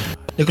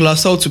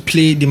 Nicholas Hoult to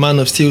play the Man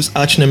of Steel's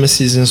arch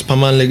nemesis in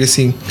Superman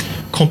Legacy,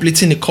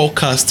 completing a core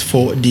cast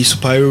for the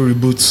superhero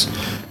reboots,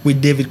 with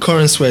David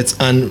Corenswet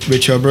and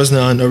Rachel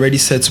Brosnahan already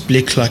set to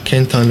play Clark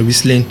Kent and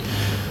Lois Lane.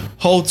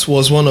 Hoult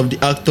was one of the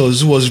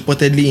actors who was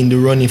reportedly in the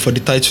running for the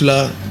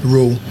titular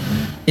role.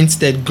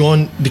 Instead,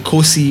 Gunn, the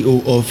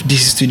co-CEO of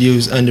DC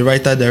Studios and the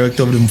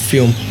writer-director of the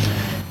film,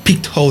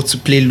 picked Hoult to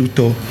play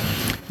Luthor,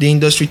 the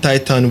industry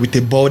titan with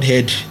a bald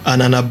head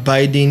and an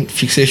abiding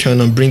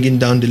fixation on bringing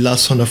down the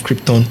last son of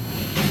Krypton.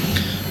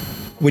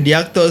 With the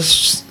actor's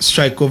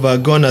strike over,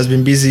 Gunn has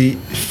been busy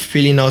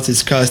filling out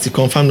his cast. He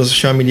confirmed on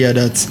social media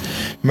that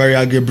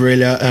Maria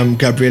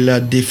Gabriela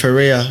De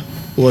Ferreira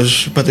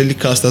was reportedly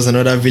cast as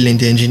another villain,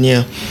 the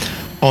engineer,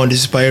 on the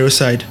superhero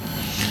side.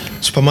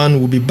 Superman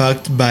will be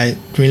backed by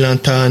Green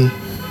Lantern,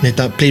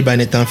 played by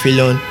Nathan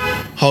Fillion,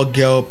 Hawk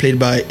Girl, played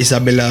by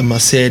Isabella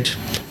Merced,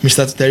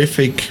 Mr.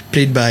 Terrific,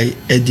 played by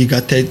Eddie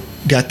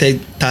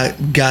Gategi,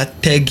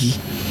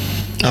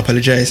 I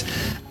apologize,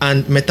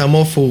 and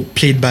Metamorpho,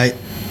 played by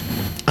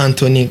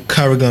Anthony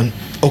Carrigan.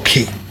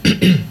 Okay.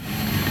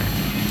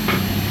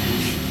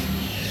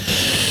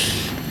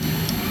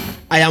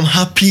 I am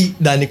happy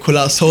that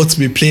Nicholas Hoult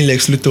will be playing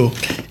Lex Luthor.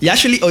 He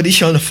actually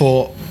auditioned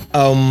for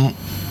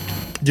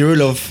the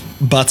role of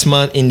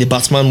Batman in the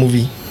Batman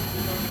movie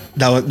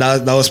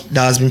that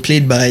has been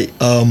played by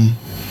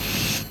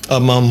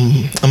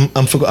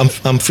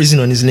I'm freezing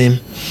on his name,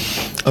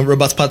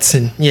 Robert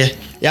Pattinson. Yeah,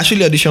 he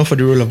actually auditioned for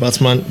the role of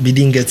Batman, but he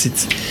didn't get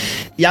it.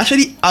 He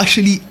actually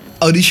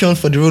auditioned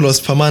for the role of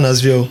Superman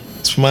as well.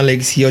 Superman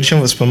Legacy. He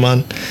auditioned for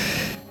Superman,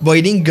 but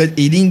he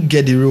didn't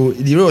get the role.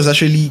 The role was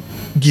actually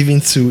given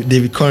to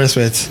David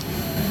Corenswet,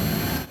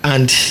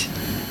 and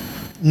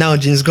now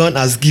James Gunn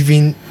has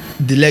given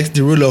the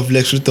role of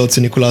Lex Luthor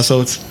to Nicholas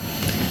Hoult.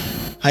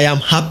 I am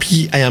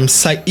happy. I am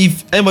psyched.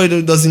 If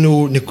anybody doesn't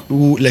know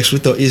who Lex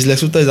Luthor is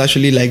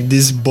actually like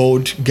this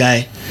bald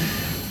guy.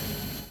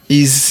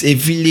 He's a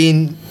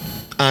villain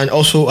and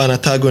also an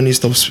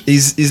antagonist of.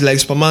 He's like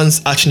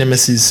Superman's arch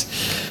nemesis.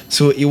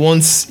 So he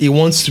wants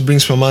to bring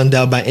Superman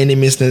down by any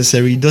means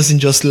necessary. He doesn't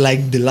just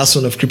like the last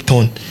son of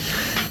Krypton.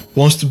 He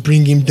wants to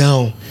bring him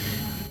down.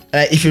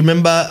 If you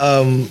remember,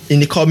 in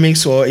the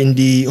comics or in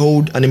the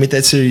old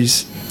animated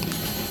series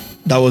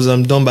that was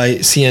done by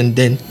CN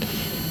then,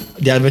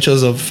 The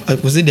Adventures of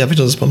was it The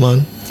Adventures of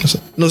Superman?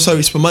 No,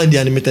 sorry, Superman the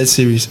animated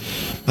series.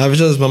 The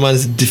Adventures of Superman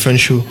is a different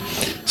show.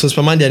 So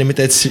Superman the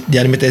animated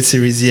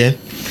series, yeah.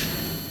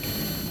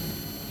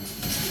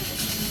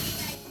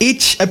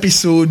 Each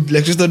episode,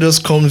 Lex Luthor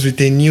just comes with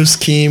a new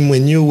scheme, a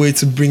new way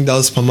to bring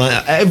down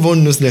Superman.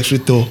 Everyone knows Lex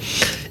Luthor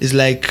is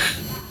like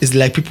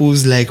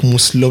people's like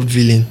most loved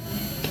villain.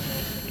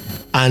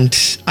 And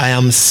I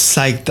am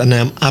psyched and I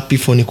am happy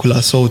for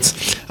Nicholas Hoult.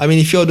 I mean,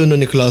 if you all don't know,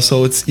 Nicholas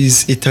Hoult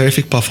is a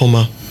terrific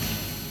performer.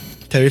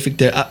 Terrific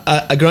there.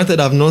 I granted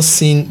I've not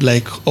seen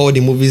like all the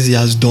movies he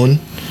has done,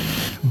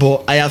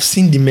 but I have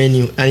seen The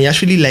Menu, and he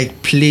actually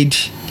like played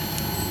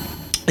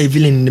a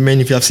villain in The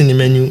Menu. If you have seen The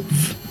Menu,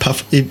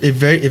 a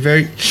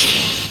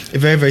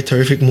very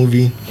terrific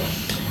movie.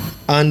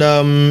 And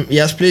he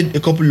has played a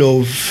couple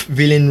of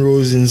villain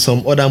roles in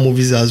some other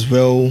movies as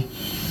well.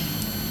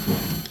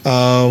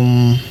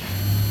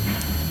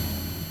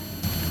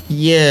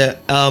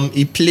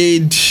 He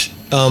played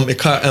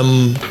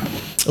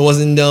it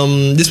was in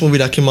this movie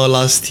that came out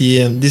last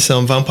year, this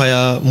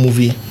vampire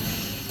movie.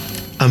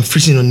 I'm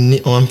freezing on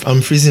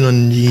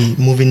the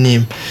movie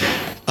name.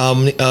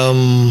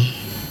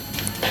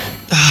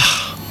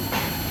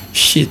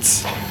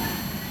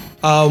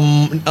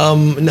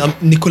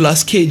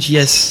 Nicolas Cage,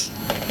 yes.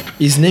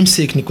 His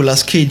namesake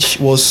Nicolas Cage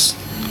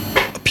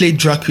played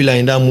Dracula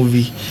in that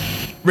movie.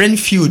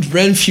 Renfield,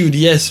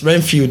 yes,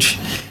 Renfield.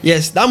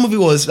 Yes, that movie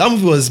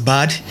was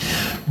bad,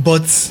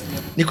 but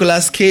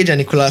Nicolas Cage and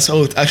Nicholas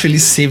Hoult actually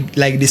saved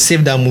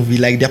that movie.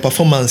 Like, their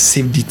performance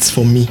saved it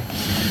for me.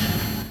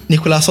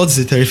 Nicholas Hoult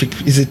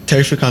is a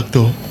terrific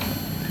actor.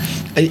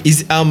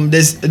 Is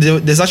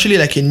there's actually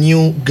like a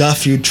new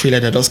Garfield trailer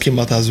that just came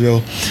out as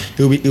well.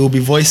 It will be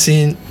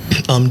voicing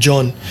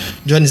John.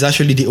 John is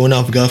actually the owner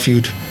of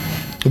Garfield.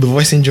 He'll be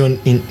voicing John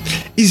in.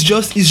 He's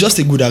just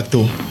a good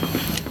actor.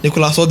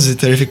 Nicholas Hoult is a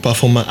terrific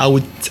performer. I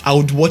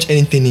would watch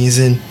anything he's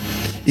in.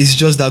 He's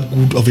just that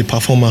good of a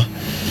performer.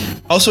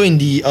 Also in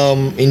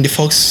the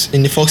Fox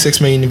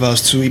X-Men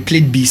universe too, he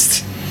played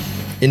Beast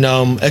in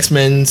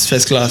X-Men's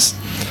First Class.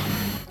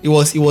 It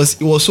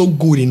was so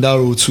good in that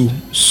role too.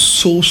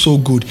 So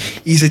good.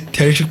 He's a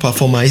terrific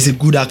performer. He's a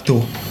good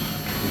actor.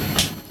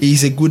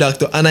 He's a good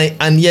actor,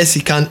 and yes,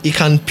 he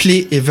can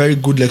play a very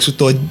good Lex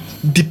Luthor,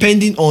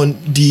 depending on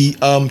the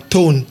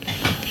tone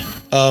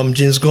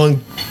James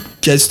Gunn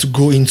gets to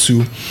go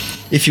into.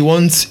 If he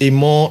wants a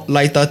more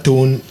lighter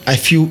tone, I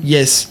feel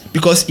yes,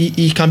 because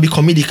he can be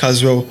comedic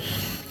as well.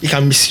 He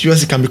can be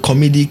serious. He can be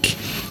comedic.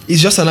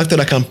 He's just an actor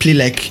that can play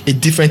like a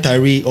different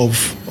array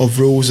of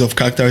roles, of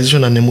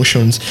characterization and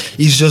emotions.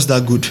 He's just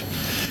that good.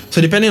 So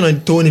depending on the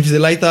tone, if it's a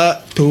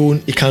lighter tone,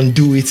 he can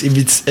do it. If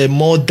it's a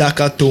more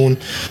darker tone,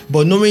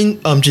 but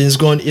knowing James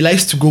Gunn, he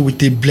likes to go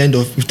with a blend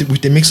of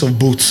with a mix of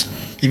both.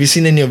 If you've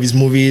seen any of his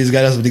movies,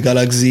 Guardians of the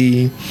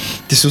Galaxy,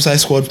 the Suicide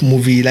Squad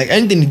movie, like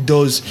anything he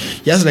does,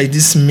 he has like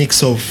this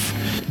mix of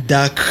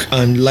dark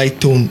and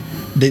light tone.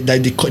 They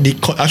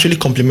actually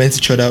complement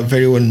each other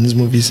very well in his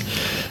movies.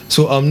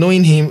 So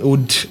knowing him, it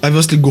would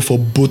obviously go for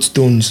both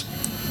tones.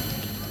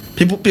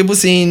 People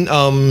saying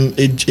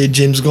a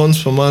James Gunn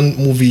Superman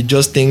movie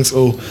just thinks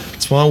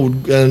Superman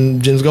would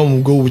James Gunn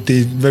would go with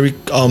a very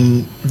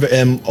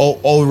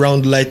all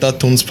round lighter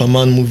tone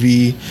Superman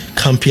movie,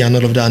 campy and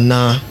all of that.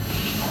 Nah.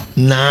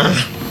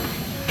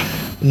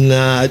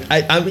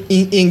 I'm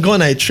in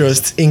Gunn I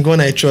trust.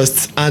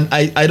 And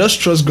I just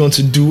trust Gunn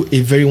to do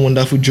a very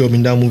wonderful job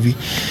in that movie.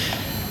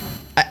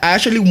 I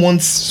actually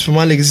want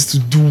Superman Legacy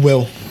to do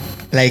well.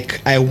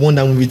 Like I want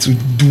that movie to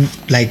do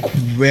like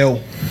well.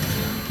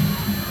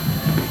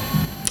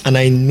 And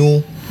I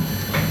know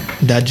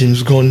that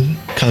James Gunn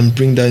can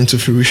bring that into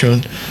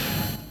fruition.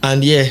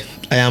 And yeah,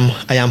 I am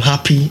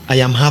happy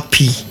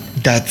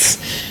that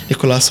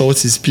Nicholas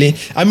Hoult is playing.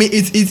 I mean,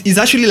 it's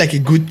actually like a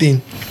good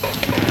thing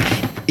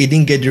he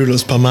didn't get the role of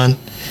Superman.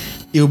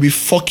 He'll be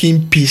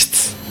fucking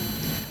pissed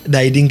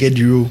that he didn't get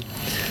the role.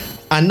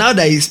 And now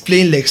that he's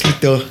playing Lex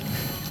Luthor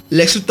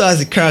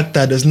as a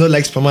character does not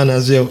like Superman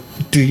as well.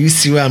 Do you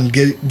see where I'm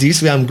going at? This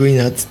is where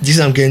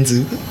I'm getting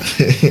to.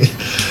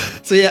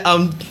 So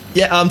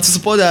to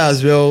support that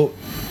as well,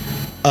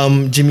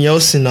 Jimmy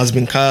Olsen has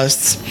been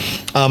cast.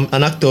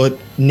 An actor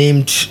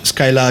named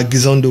Skylar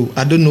Gisondo.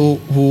 I don't know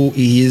who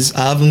he is.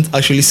 I haven't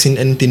actually seen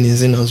anything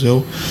he's in as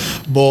well.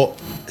 But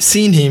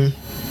seeing him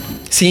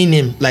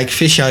like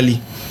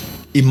facially,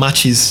 it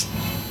matches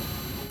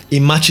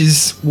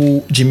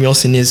who Jimmy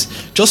Olsen is.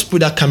 Just put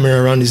that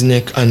camera around his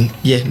neck and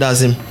yeah, that's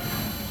him.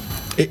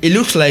 It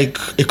looks like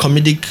a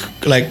comedic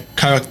like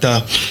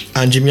character,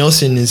 and Jimmy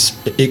Olsen is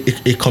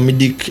a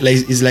comedic,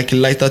 like is like a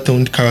lighter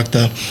toned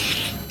character.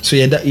 So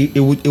yeah, that it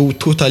would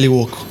totally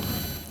work.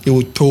 It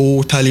would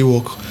totally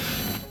work.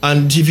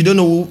 And if you don't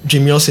know who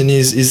Jimmy Olsen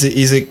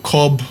is a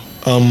Cobb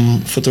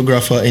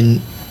photographer in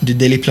the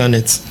Daily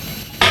Planet.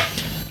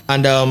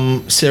 And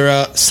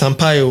Sarah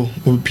Sampaio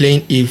will be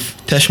playing Eve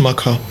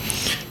Teschmacher.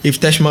 Eve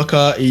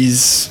Teschmacher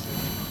is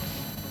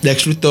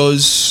Lex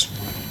Luthor's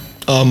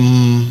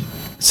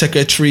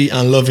secretary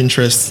and love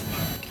interest,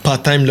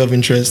 part-time love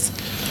interest.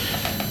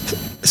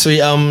 So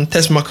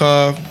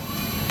Teschmacher,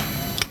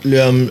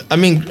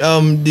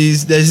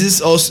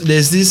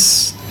 there's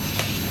this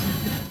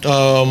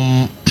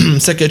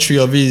secretary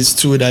of his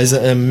too that is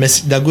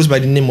that goes by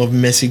the name of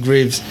Mercy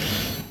Graves,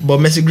 but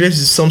Mercy Graves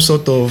is some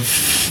sort of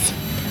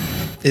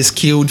a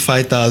skilled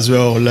fighter as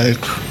well,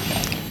 like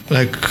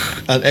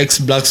an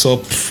ex-Black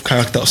Soap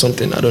character or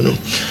something, I don't know.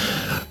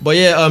 But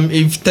yeah,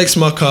 if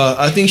Teschmacher,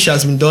 I think she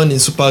has been done in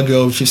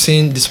Supergirl. If you've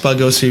seen the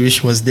Supergirl series,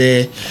 she was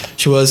there.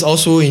 She was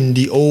also in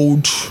the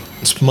old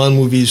Superman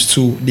movies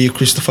too, the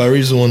Christopher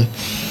Reeves one.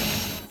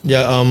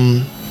 Yeah,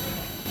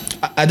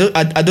 I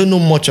don't know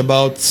much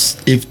about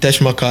Eve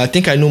Teschmacher. I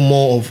think I know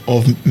more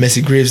of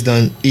Mercy Graves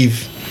than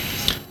Eve.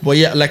 But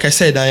yeah, like I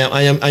said,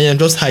 I am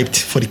just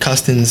hyped for the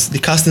castings. The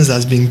castings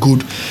has been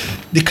good.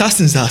 The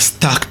castings are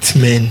stacked,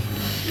 man.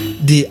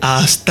 They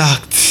are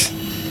stacked.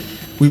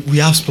 We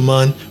have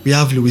Superman, we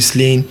have Lois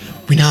Lane,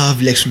 we now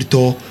have Lex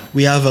Luthor,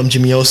 we have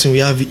Jimmy Olsen, we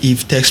have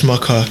Eve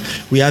Teschmacher,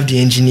 we have the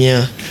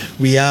Engineer,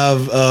 we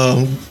have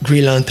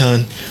Green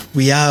Lantern,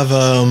 we have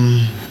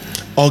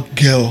Hawk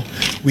Girl,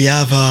 we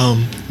have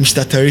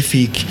Mr.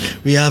 Terrific,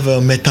 we have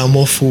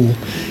Metamorpho.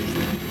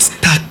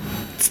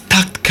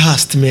 Stacked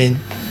cast, man.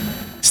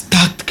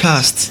 Stacked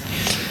cast.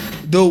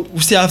 Though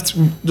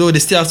they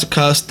still have to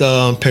cast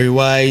Perry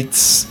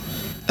White,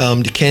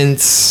 the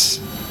Kents,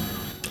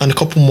 and a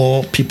couple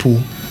more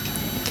people.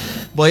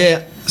 But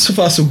yeah, so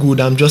far so good.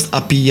 I'm just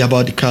happy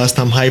about the cast.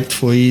 I'm hyped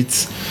for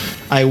it.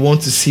 I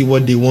want to see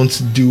what they want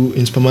to do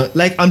in Superman.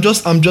 Like I'm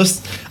just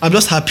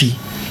happy.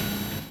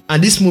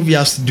 And this movie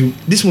has to do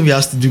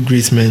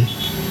great, man.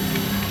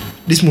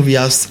 This movie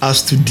has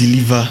to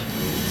deliver.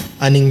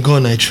 and in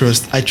Gunn I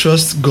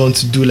trust Gunn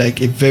to do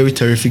like a very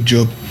terrific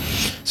job.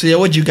 So yeah,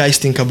 what do you guys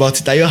think about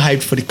it? Are you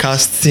hyped for the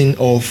casting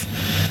of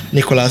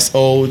Nicholas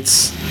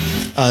Hoult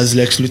as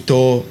Lex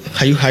Luthor?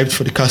 Are you hyped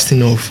for the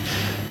casting of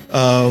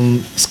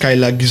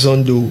Skylar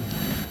Gisondo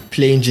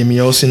playing Jamie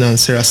Olsen and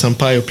Sarah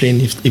Sampaio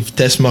playing if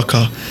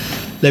Tessmacher?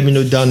 Let me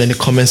know down in the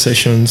comment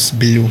sections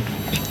below.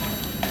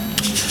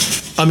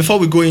 And before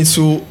we go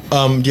into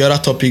the other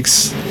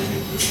topics,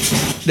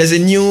 there's a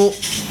new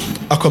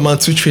Aquaman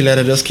 2 trailer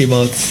that just came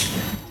out,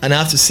 and I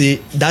have to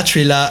say that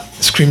trailer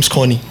screams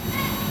corny.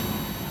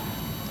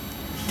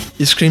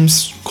 It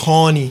screams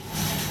corny.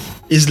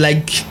 It's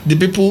like the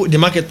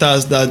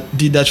marketers that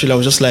did that trailer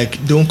was just like,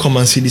 don't come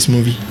and see this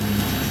movie.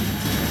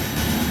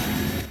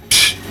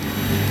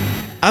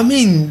 I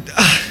mean,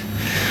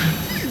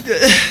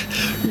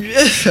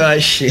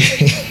 shit.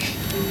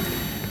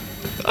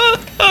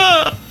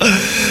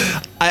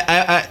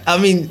 I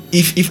mean,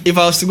 if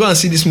I was to go and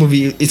see this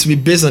movie, it would be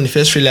based on the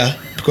first trailer,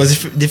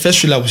 because the first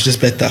trailer was just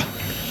better.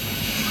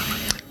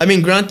 I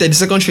mean, granted, the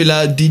second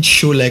trailer did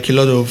show like a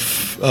lot of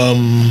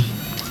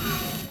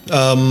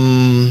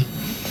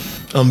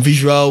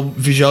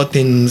visual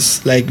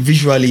things. Like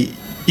visually,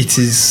 it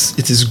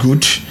is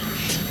good.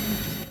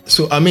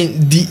 So I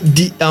mean,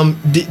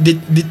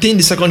 the thing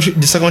the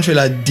second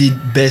trailer did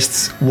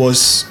best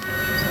was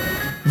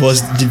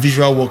the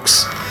visual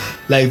works.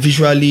 Like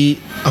visually,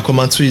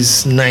 Aquaman 2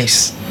 is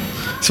nice.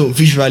 So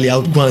visually, I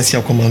would go and see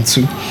Aquaman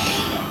 2.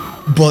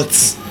 But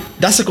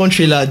that second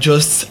trailer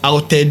just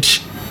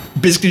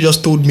basically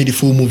just told me the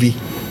full movie.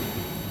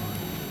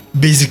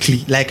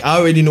 Basically, like I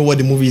already know what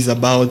the movie is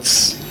about.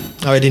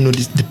 I already know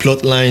the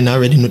plot line. I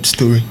already know the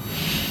story.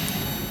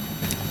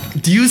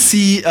 Do you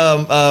see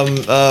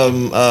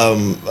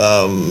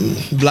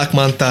Black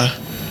Manta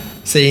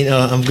saying,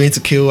 "I'm going to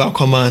kill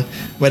Aquaman,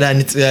 whether I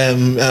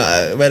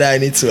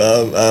need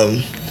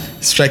to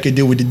strike a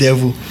deal with the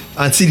devil,"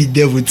 and see the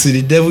devil too?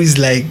 The devil is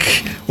like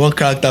one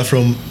character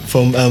from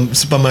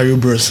Super Mario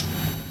Bros.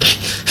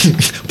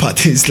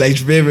 But it's like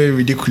very, very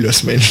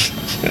ridiculous, man.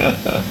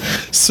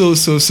 so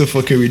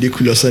fucking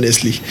ridiculous,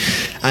 honestly.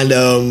 And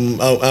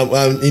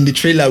in the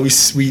trailer we've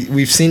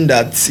seen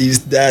that his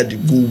dad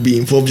will be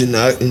involved in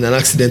an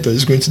accident, or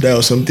is going to die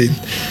or something.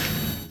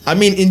 I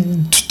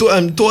mean,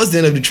 towards the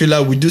end of the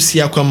trailer, we do see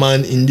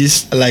Aquaman in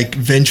this like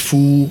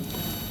vengeful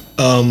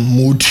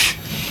mood,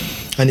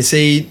 and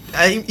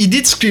he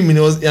did scream, and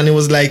it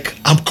was like,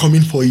 "I'm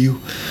coming for you."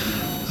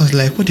 I was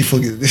like, what the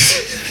fuck is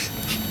this?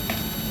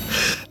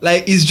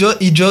 Like, it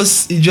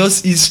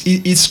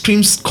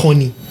screams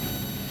corny.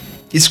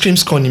 It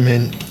screams corny,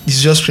 man. It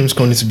just screams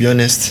corny, to be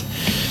honest.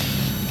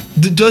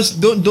 Just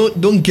don't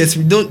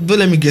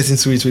let me get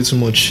into it way too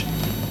much.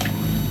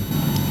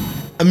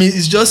 I mean,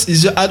 it's just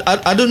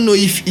I don't know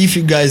if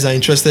you guys are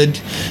interested.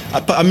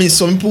 I mean,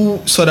 some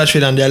people saw that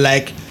trailer and they're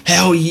like,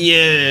 hell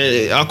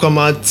yeah,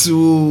 Aquaman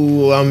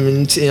 2, I'm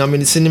in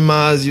the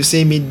cinemas, you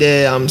see me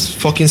there, I'm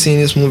fucking seeing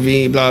this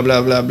movie, blah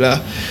blah blah blah.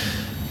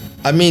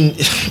 I mean,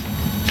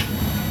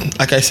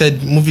 like I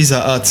said, movies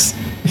are art.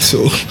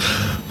 So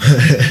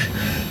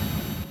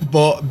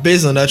but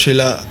based on that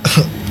trailer,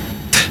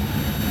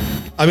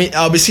 I mean,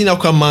 I'll be seeing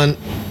Aquaman.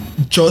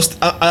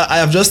 I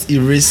have just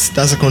erased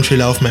that second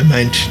trailer off my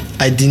mind.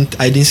 I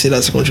didn't say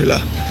that second trailer.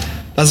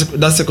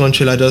 That second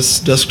trailer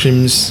just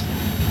screams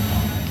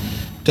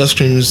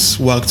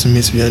work to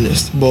me, to be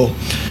honest. But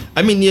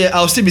I mean, yeah,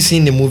 I'll still be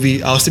seeing the movie.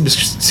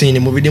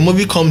 The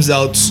movie comes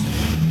out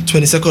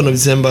 22nd of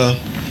December,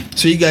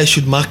 so you guys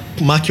should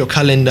mark your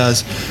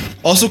calendars.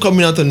 Also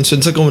coming out on the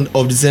 22nd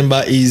of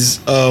December is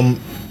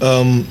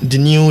the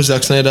new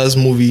Zack Snyder's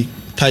movie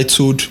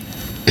titled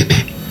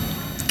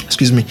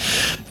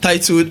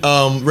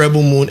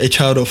Rebel Moon, A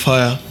Child of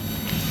Fire.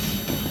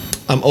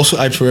 I'm also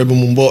hyped for Rebel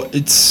Moon, but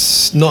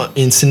it's not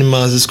in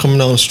cinemas. It's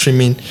coming out on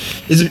streaming.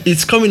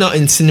 It's coming out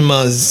in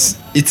cinemas.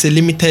 It's a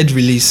limited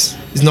release.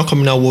 It's not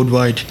coming out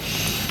worldwide,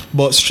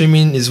 but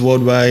streaming is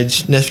worldwide.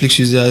 Netflix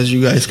users,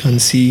 you guys can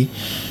see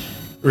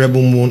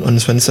Rebel Moon on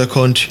the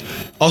 22nd.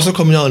 Also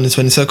coming out on the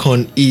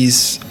 22nd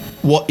is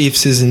What If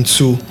Season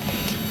 2.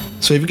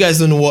 So if you guys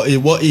don't know what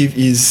If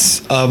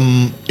is,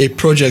 a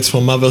project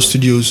from Marvel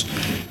Studios.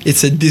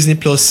 It's a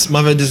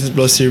Marvel Disney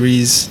Plus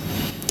series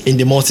in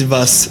the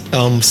multiverse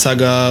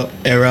saga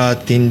era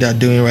thing they're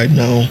doing right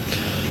now.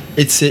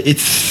 It's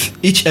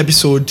each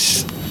episode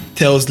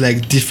tells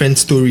like different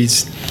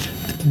stories,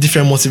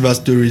 different multiverse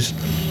stories.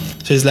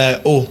 So it's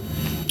like, oh,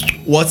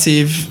 what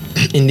if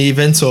in the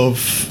events of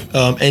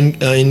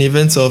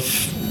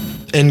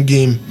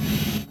Endgame,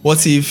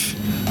 what if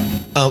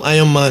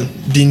Iron Man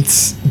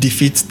didn't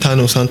defeat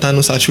Thanos, and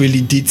Thanos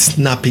actually did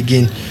snap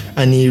again,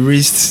 and he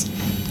erased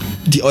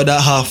the other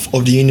half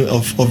of the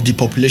of the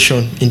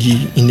population in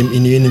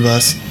the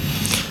universe.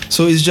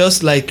 So it's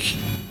just like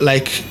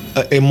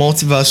a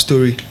multiverse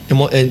story, and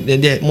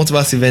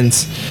multiverse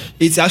events.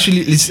 It's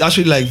actually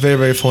like very,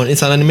 very fun.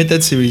 It's an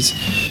animated series,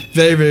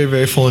 very, very,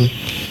 very fun.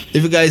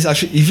 If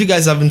you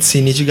guys haven't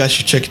seen it, you guys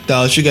should check it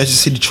out. You guys should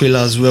see the trailer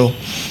as well.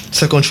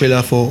 Second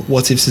trailer for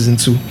What If Season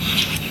 2.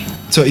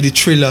 So the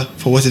trailer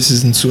for What If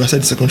Season 2. I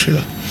said the second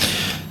trailer.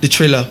 The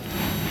trailer.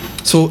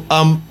 So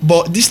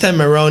but this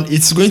time around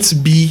it's going to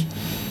be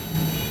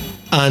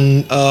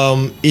it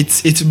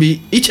will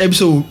be, each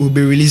episode will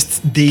be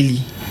released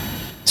daily.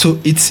 So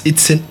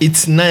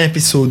it's 9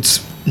 episodes,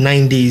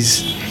 9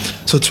 days.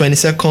 So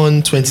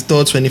 22nd,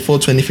 23rd,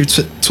 24th,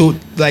 25th. So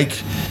like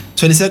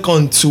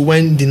 22nd to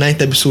when the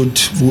 9th episode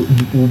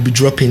will be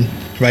dropping,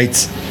 right?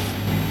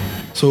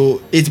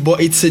 So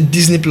it's a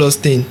Disney Plus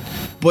thing.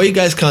 But you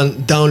guys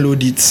can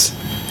download it.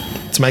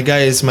 It's my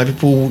guys, my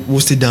people who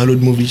still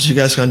download movies. You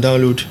guys can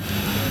download.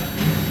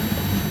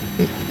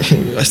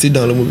 I still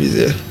download movies,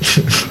 yeah.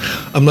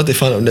 I'm not a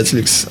fan of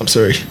Netflix. I'm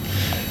sorry.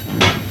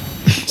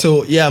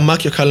 So yeah,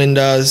 mark your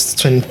calendars.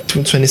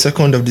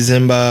 22nd of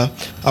December,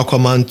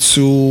 Aquaman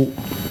 2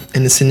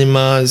 in the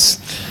cinemas.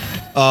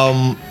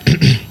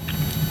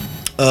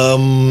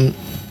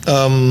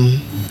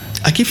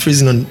 I keep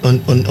freezing on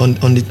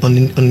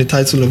the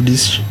title of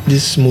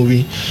this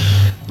movie.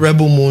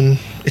 Rebel Moon,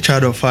 A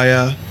Child of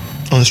Fire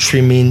on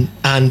streaming,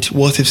 and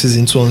What If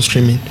Season 2 on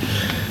streaming.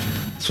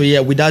 So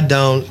yeah, with that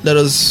down, let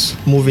us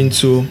move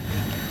into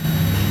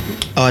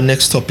our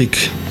next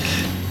topic.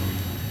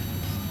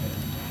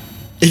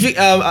 If you,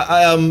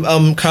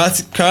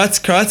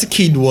 Karate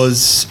Kid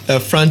was a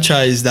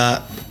franchise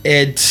that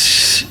aired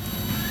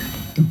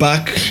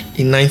back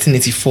in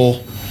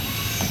 1984.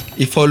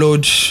 It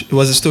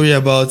was a story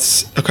about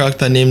a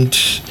character named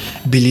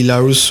Billy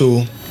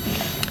LaRusso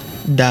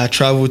that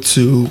traveled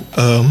to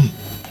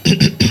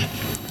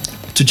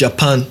to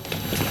Japan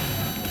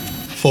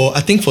for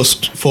an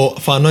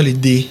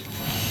holiday.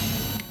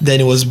 Then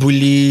he was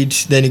bullied.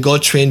 Then he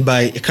got trained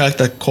by a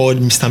character called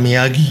Mr.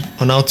 Miyagi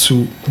on how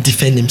to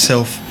defend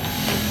himself.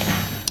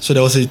 So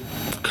there was a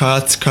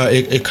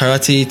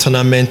karate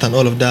tournament and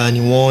all of that, and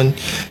he won.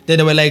 Then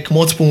there were like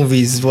multiple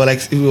movies.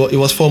 It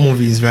was 4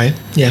 movies, right?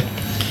 Yeah.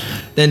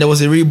 Then there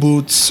was a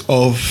reboot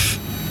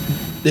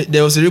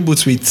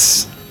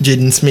with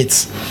Jaden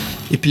Smith.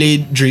 He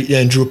played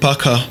Drew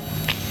Parker.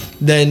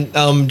 Then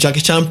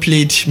Jackie Chan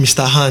played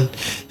Mr. Han.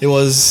 It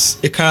was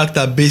a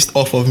character based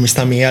off of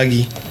Mr.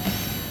 Miyagi.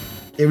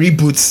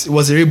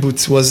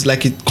 It was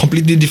like a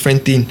completely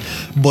different thing,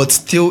 but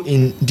still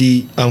in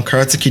the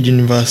Karate Kid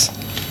universe.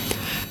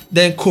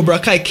 Then Cobra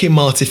Kai came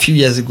out a few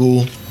years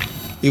ago.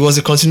 It was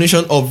a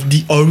continuation of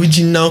the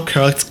original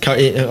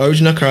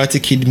Karate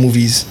Kid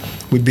movies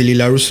with Billy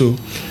LaRusso.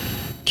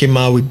 Came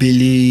out with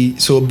Billy.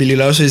 So Billy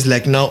LaRusso is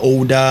like now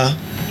older.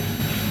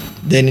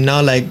 Then he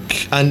now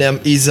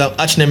his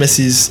arch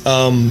nemesis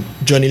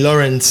Johnny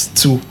Lawrence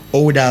too,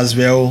 older as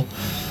well.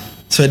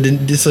 So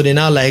they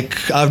now like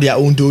have their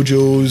own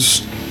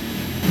dojos.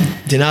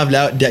 They now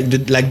have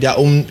their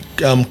own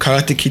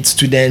Karate Kid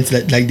students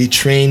like they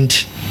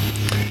trained.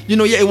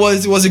 It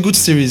was a good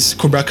series,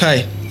 Cobra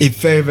Kai. A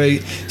very,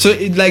 very, so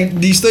it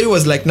the story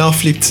was now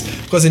flipped,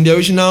 because in the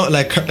original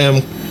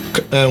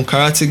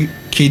Karate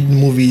Kid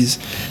movies,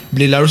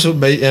 Billy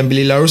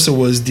LaRusso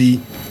was the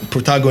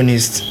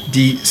protagonist.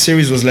 The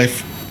series was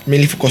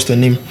mainly focused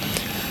on him,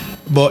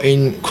 but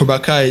in Cobra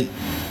Kai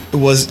it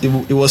was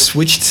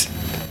switched.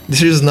 The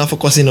series was now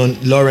focusing on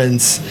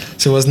Lawrence,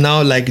 so it was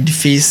now the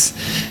face,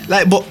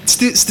 but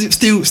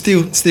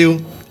still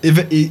a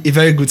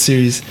very good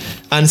series.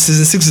 And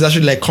season 6 is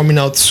actually coming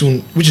out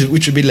soon, which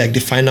will be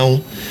the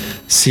final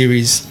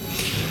series.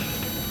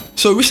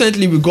 So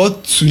recently we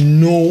got to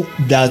know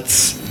that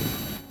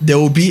there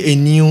will be a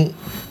new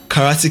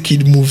Karate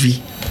Kid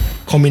movie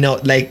coming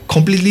out,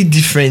 completely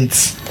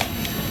different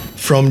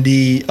from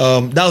the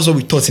that was what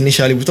we thought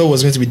initially. We thought it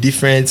was going to be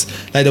different.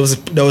 There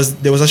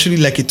was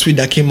actually a tweet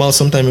that came out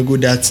some time ago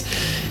that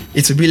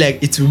it will be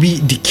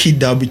the kid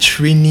that will be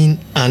training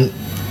an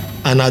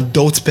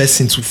adult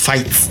person to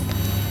fight.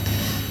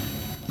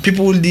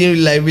 People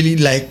didn't really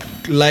like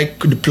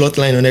the plot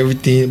line and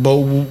everything, but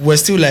we're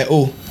still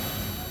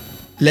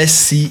let's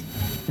see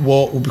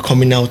what will be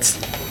coming out.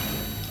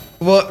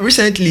 Well,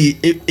 recently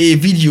a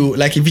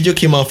video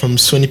came out from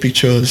Sony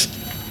Pictures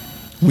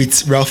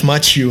with Ralph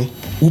Macchio,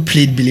 who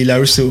played Billy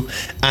LaRusso,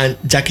 and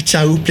Jackie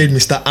Chan, who played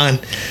Mr. Han.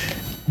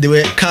 They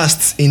were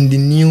cast in the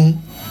new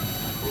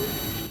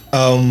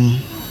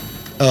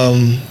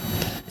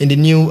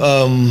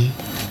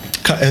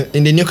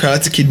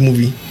Karate Kid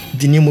movie,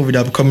 the new movie that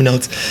will be coming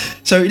out.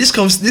 Sorry, this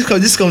comes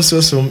to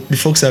us from the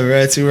folks at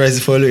Variety, who is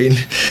the following.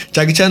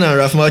 Jackie Chan and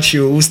Ralph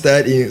Macchio, who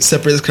starred in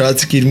separate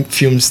Karate Kid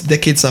films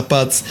decades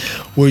apart,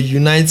 will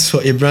unite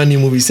for a brand new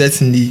movie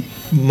set in the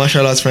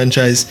martial arts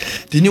franchise.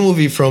 The new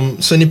movie from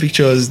Sony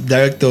Pictures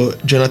director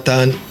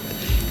Jonathan,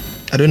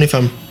 I don't know if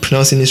I'm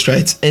pronouncing this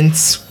right,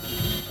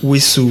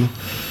 Wisu,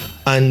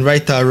 and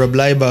writer Rob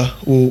Leiber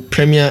will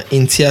premiere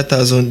in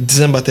theaters on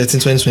December 13,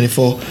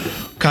 2024.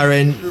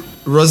 Karen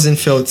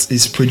Rosenfeld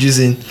is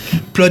producing.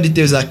 Plot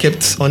details are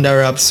kept under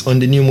wraps on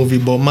the new movie,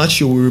 but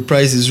Macchio will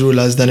reprise his role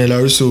as Daniel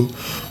LaRusso,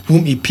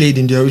 whom he played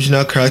in the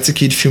original Karate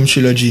Kid film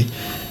trilogy,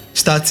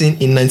 starting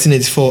in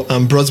 1984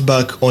 and brought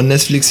back on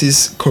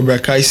Netflix's Cobra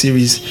Kai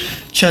series.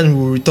 Chan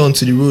will return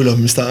to the role of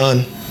Mr.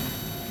 Han.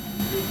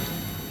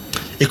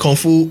 a kung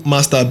fu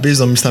master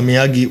based on Mr.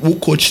 Miyagi, who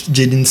coached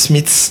Jaden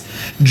Smith's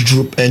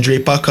Dre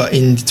Parker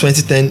in the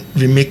 2010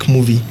 remake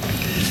movie.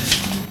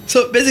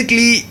 So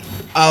basically,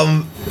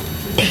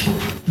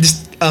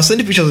 this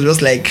Sony Pictures was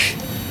just like,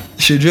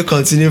 should we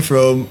continue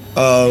from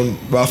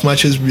Ralph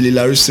Macchio's Billy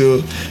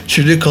LaRusso?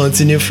 Should we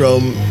continue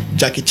from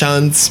Jackie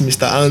Chan's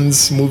Mr.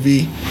 Han's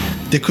movie?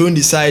 They couldn't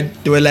decide.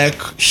 They were like,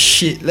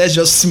 shit, let's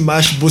just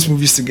smash both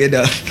movies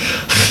together.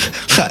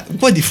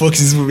 What the fuck is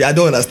this movie? I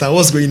don't understand.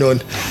 What's going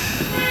on?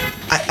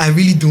 I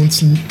really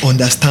don't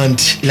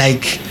understand.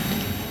 Like,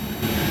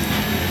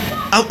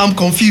 I'm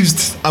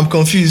confused.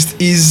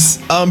 Is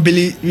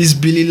Billy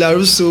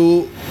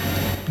LaRusso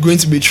going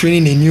to be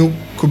training a new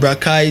Cobra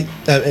Kai,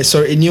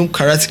 a new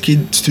Karate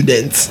Kid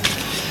student?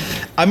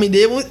 I mean,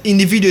 in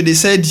the video they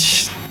said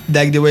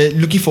like they were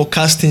looking for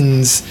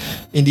castings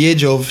in the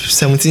age of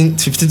 15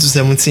 to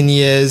 17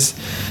 years.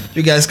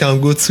 You guys can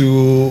go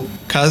to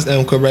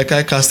Cobra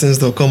Kai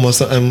castings.com or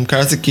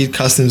Karate Kid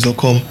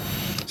castings.com.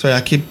 Sorry,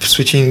 I keep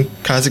switching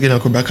Karate Kid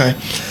and Cobra Kai.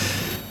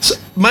 So,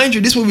 mind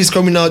you, this movie is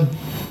coming out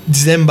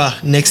December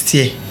next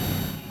year,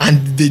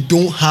 and they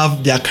don't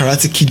have their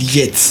Karate Kid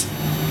yet.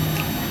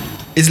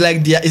 It's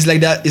like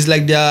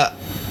they're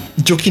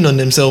joking on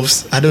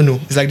themselves. I don't know.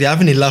 It's like they're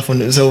having a laugh on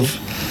themselves.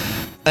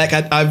 Like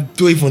I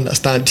don't even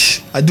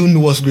understand. I don't know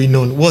what's going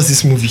on. What's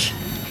this movie?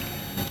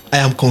 I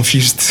am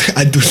confused.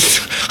 I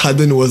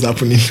don't know what's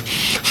happening.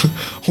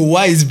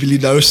 Why is Billy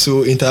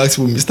LaRusso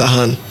interacting with Mr.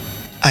 Han?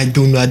 I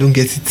don't know. I don't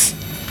get it.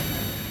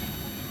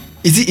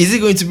 Is it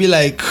going to be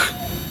like,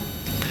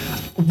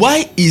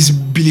 why is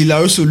Billy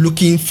LaRusso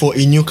looking for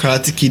a new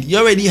Karate Kid? He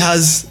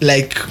has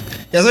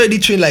already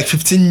trained like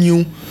 15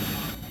 new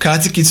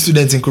Karate Kid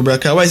students in Cobra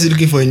Kai. Why is he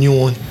looking for a new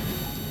one?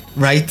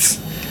 Right?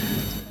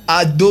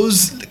 Are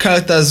those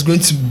characters going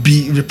to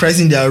be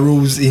reprising their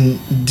roles in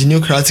the new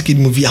Karate Kid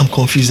movie? I'm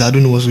confused. I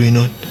don't know what's going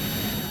on.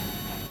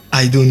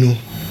 I don't know.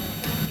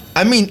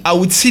 I mean, I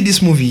would see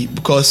this movie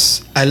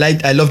because I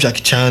love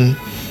Jackie Chan.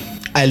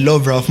 I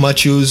love Ralph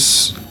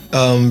Macchio's,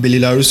 Billy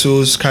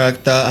LaRusso's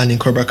character, and in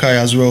Cobra Kai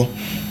as well.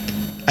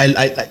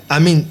 I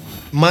mean,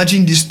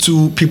 merging these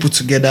two people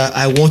together,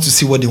 I want to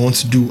see what they want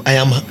to do. I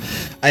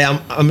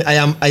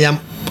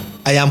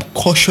am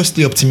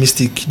cautiously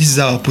optimistic. This is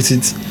how I put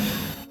it.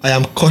 I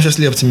am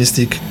cautiously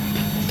optimistic.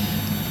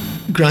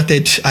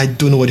 Granted, I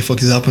don't know what the fuck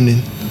is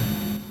happening.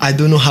 I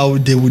don't know how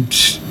they would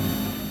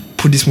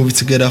put this movie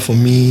together for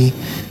me.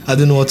 I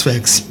don't know what to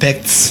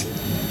expect.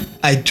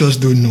 I just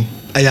don't know.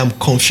 I am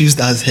confused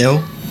as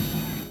hell.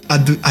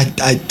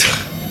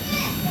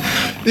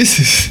 This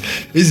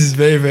is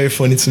very, very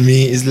funny to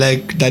me. It's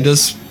like they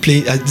just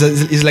play.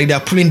 It's like they're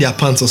pulling their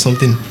pants or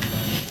something.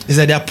 It's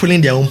like they're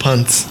pulling their own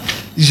pants.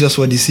 It's just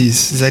what this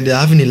is. It's like they're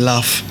having a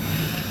laugh.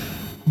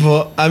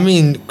 But I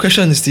mean,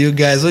 question is to you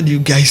guys: what do you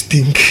guys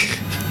think?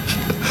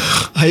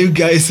 Are you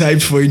guys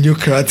hyped for a new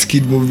Karate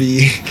Kid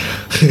movie?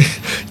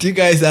 Do you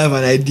guys have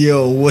an idea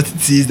on what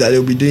it is that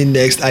they'll be doing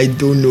next? I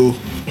don't know.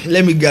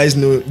 Let me guys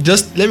know.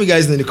 Just let me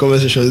guys know in the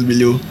comment sections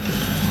below.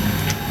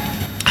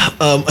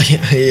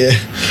 Yeah,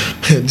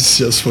 it's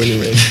just funny,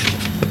 man.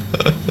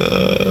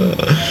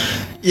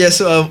 Yeah,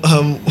 so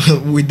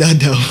with that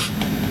down,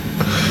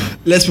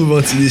 let's move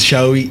on to this,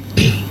 shall we?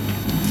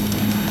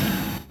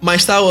 My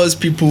Star Wars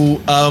people,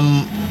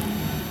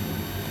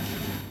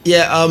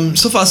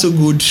 so far so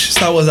good.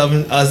 Star Wars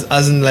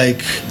hasn't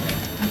like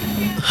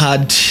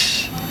had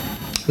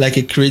like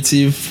a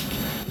creative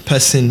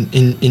person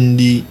in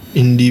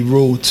the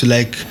role to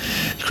like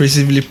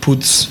creatively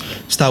put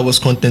Star Wars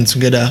content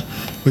together.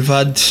 We've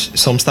had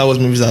some Star Wars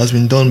movies that has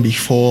been done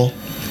before.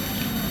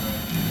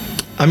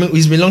 I mean,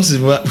 it's been long since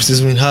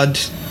we had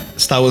a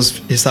Star Wars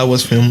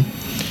film.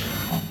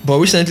 But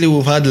recently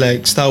we've had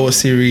like Star Wars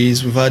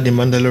series, we've had the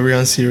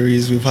Mandalorian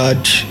series, we've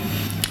had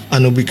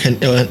an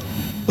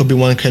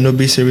Obi-Wan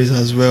Kenobi series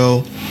as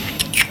well.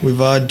 We've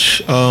had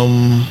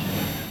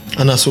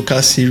an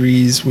Ahsoka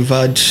series. We've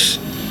had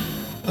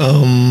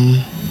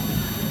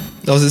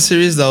there was a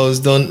series that was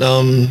done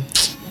on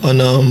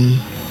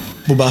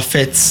Boba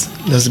Fett.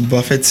 There's a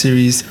Boba Fett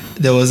series.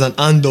 There was an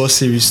Andor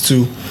series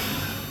too.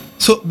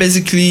 So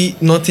basically,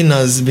 nothing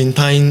has been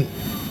tying.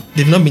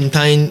 They've not been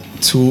tying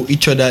to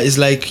each other. It's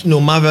like,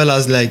 Marvel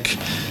has like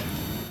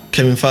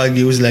Kevin Feige,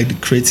 who's like the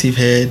creative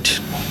head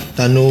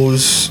that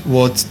knows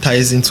what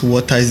ties into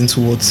what.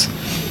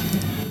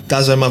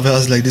 That's why Marvel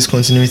has like this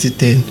continuity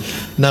thing.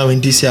 Now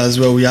in this year as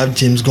well, we have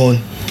James Gunn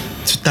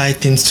to tie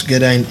things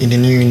together in the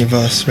new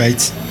universe, right?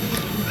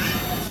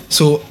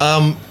 So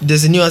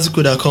there's a new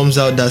article that comes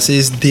out that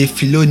says Dave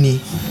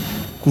Filoni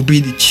could be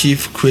the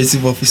chief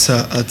creative officer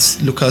at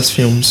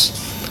Lucasfilms.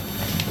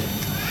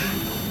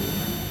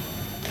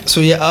 So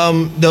yeah,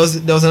 there was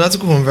an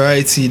article from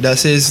Variety that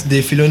says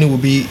Dave Filoni will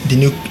be the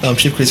new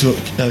chief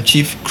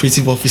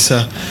creative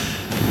officer.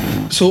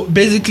 So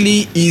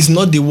basically, he's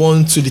not the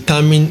one to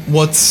determine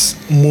what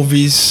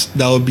movies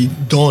that will be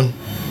done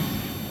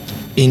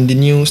in the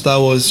new Star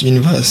Wars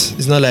universe.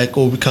 It's not like,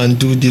 we can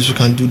do this, we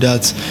can do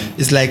that.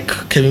 It's like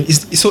Kevin.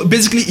 So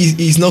basically,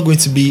 he's not going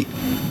to be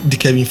the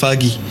Kevin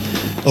Feige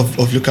of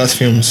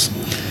Lucasfilms.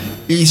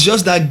 He's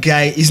just that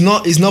guy. He's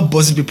not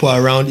bossing people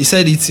around. He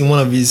said it in one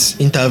of his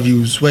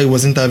interviews where he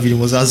was interviewed. He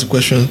was asked the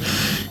question.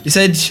 He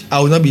said, "I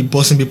will not be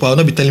bossing people. I will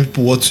not be telling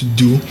people what to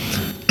do."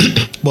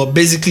 But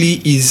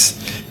basically, is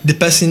the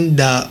person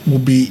that will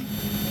be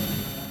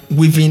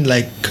weaving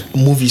like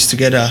movies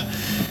together.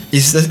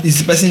 Is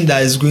the person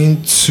that is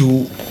going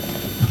to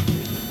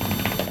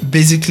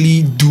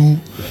basically do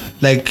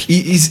like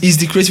is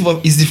the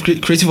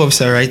creative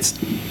officer, right?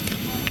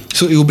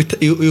 So it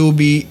will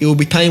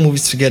be tying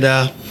movies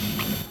together.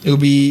 It will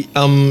be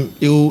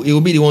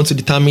the one to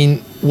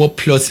determine what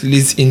plot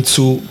leads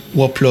into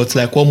what plot,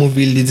 like what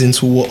movie leads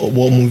into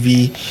what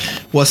movie,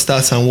 what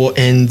starts and what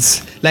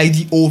ends, like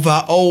the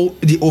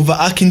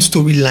overarching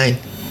storyline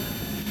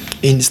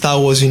in the Star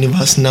Wars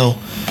universe. Now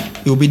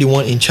it will be the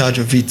one in charge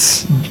of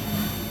it,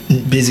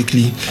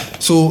 basically.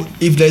 So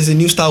if there's a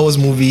new Star Wars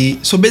movie,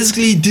 so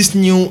basically this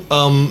new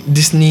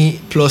Disney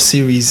Plus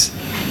series,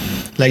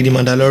 like the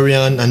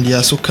Mandalorian and the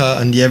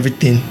Ahsoka and the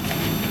everything,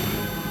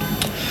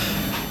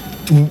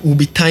 will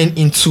be tying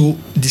into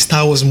the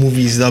Star Wars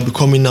movies that will be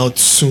coming out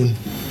soon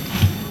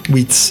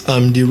with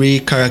the Rey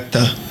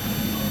character.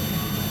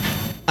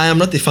 I am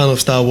not a fan of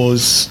Star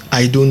Wars.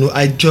 I don't know.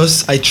 I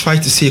try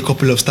to see a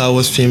couple of Star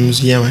Wars films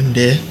here and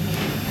there.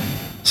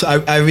 So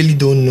I really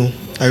don't know.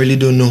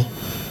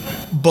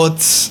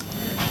 But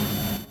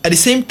at the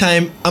same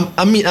time,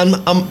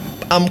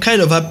 I'm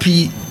kind of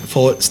happy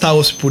for Star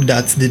Wars people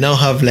that they now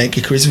have like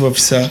a creative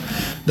officer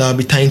that will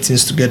be tying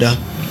things together.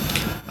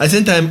 At the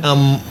same time,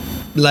 I'm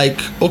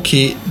like,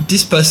 okay,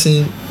 this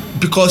person,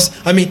 because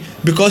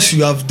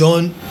you have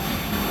done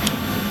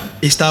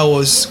a Star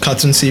Wars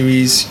cartoon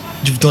series,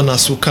 you've done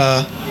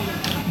Ahsoka,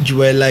 you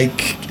were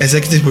like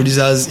executive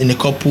producers in a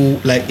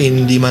couple, like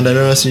in the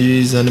Mandalorian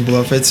series and the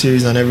Boba Fett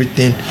series and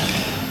everything.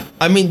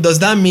 Does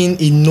that mean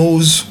he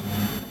knows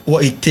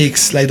what it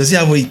takes? Like, does he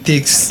have what it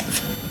takes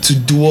to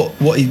do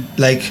what it,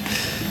 like,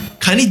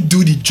 can he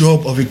do the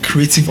job of a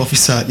creative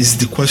officer is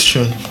the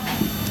question.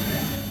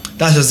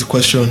 That's just the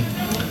question.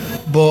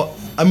 But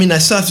I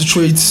still have to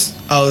throw it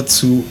out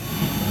to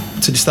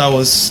the Star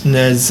Wars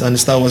nerds and the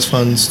Star Wars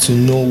fans to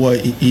know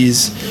what it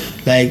is,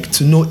 like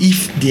to know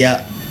if they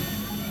are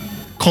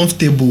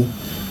comfortable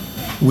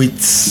with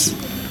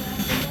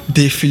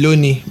Dave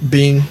Filoni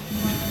being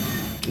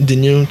the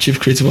new chief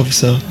creative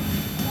officer.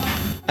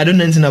 I don't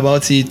know anything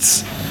about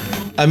it.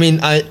 I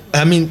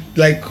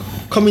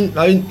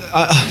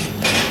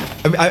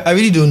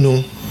really don't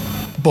know.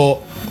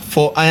 But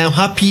I am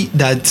happy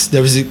that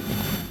there is a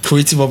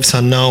creative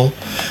officer now.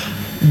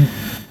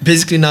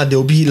 Basically now there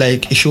will be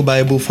like a show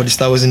bible for the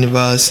Star Wars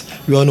universe.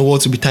 We all know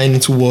what to be tying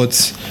into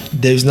what.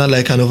 There is not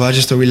like an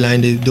overarching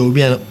storyline. There will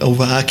be an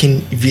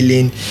overarching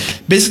villain.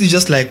 Basically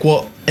just like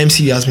what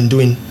MCU has been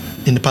doing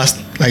in the past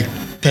like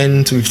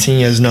 10 to 15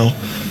 years now.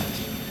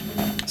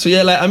 So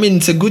yeah,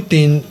 it's a good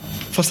thing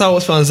for Star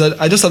Wars fans.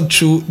 I just have to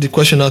throw the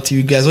question out to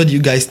you guys. What do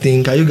you guys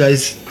think? Are you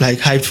guys like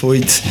hyped for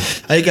it?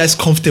 Are you guys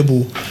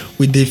comfortable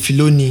with Dave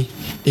Filoni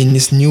in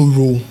his new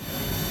role?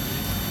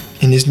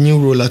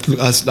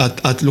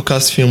 At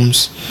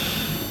Lucasfilms.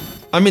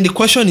 The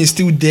question is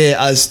still there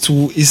as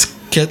to is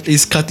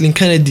Kathleen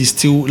Kennedy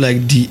still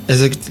like the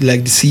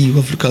CEO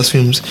of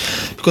Lucasfilms,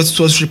 because it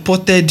was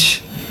reported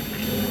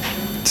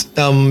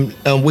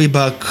way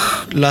back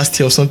last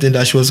year or something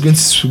that she was going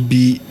to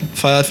be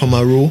fired from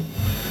her role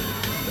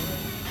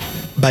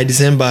by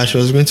December. She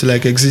was going to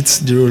like exit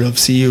the role of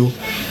CEO.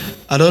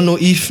 I don't know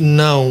if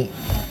now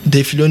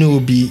Dave Filoni will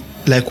be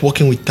like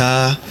working with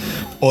her,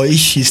 or if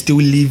she's still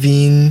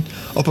living,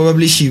 or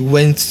probably she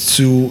went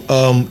to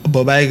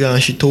Bob Iger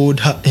and she told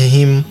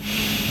him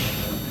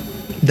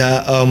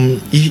that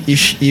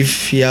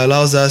if he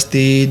allows her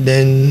stay,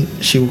 then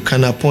she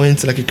can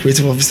appoint like a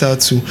creative officer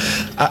to.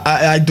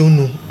 I don't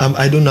know.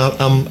 I don't know.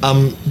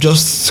 I'm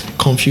just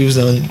confused,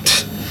 and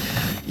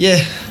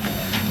yeah,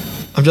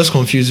 I'm just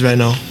confused right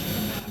now.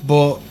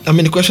 But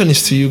the question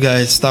is to you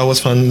guys, Star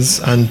Wars fans,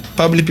 and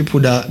probably people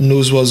that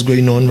knows what's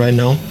going on right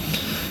now.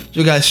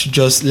 You guys should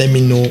just let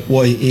me know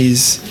what it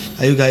is.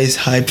 Are you guys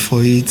hyped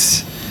for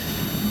it?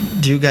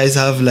 Do you guys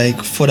have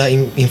like further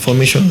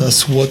information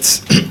as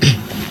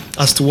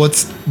to what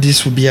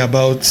this will be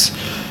about?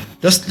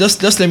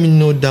 Just let me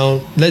know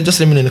down. Just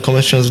let me know in the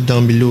comment sections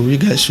down below. You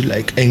guys should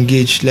like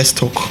engage. Let's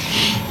talk.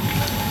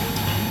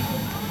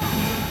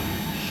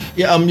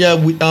 I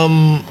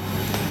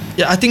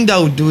think that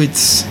would do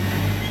it.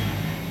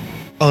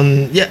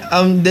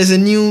 There's a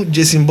new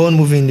Jason Bourne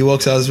movie in the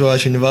works as well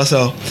at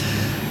Universal.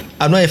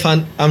 I'm not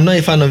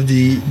a fan of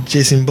the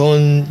Jason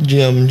Bourne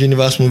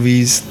universe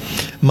movies.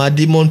 Matt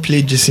Damon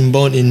played Jason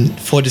Bourne in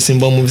 4 Jason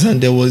Bourne movies,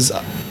 and there was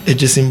a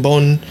Jason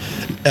Bourne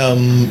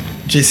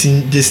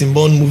Jason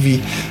Bourne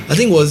movie. I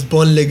think it was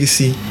Bourne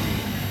Legacy.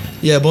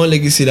 Yeah, Bourne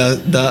Legacy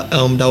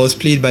that was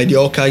played by the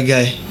Hawkeye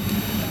guy.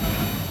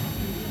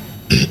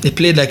 They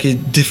played like a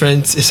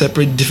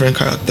separate different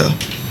character.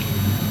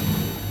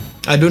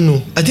 I don't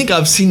know. I think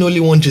I've seen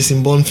only one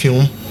Jason Bourne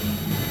film.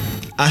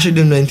 I actually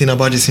don't know anything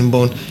about Jason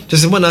Bourne.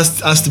 Jason Bourne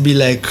has to be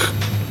like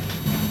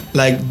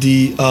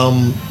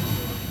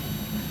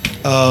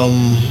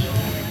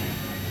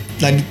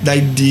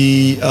like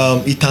the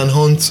Ethan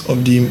Hunt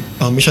of the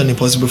Mission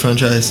Impossible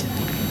franchise.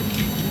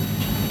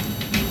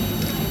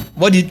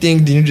 What do you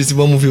think the new James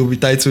Bond movie will be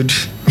titled?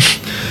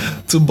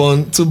 Too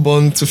Born,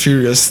 Too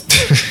Furious.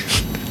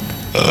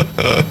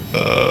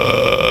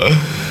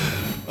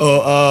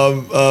 Or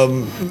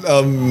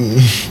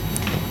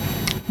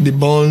the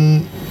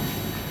Born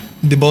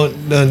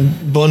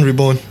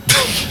Reborn.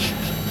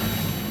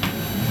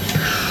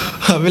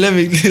 I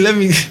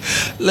mean,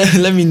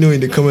 let me know in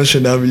the comments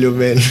down below,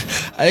 man.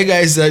 Are you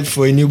guys hyped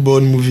for a new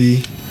Bond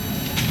movie?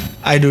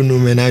 I don't know,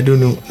 man. I don't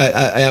know.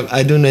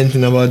 I don't know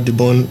anything about the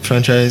Bond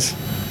franchise.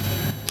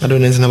 But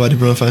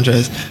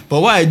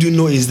what I do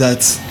know is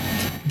that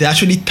they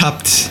actually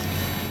tapped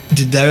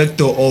the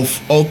director of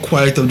All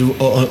Quiet on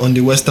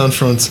the Western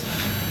Front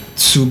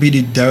to be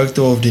the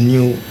director of the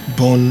new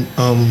Bond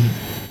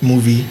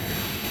movie.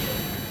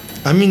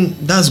 I mean,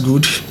 that's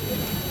good.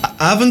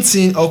 I haven't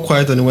seen All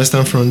Quiet on the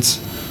Western Front,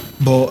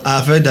 but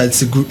I've heard that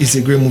it's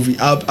a great movie.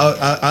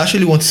 I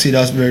actually want to see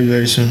that very,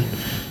 very soon.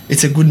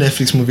 It's a good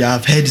Netflix movie.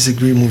 I've heard it's a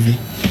great movie.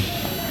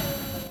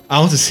 I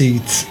want to see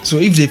it. So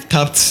if they've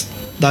tapped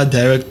that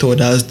director that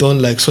has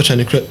done like such an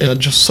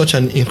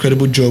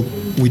incredible job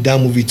with that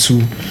movie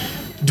to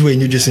do a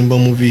new Jason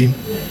Bond movie,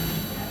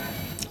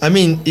 I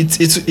mean, it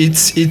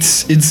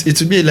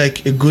would be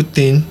like a good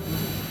thing.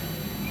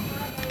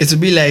 It would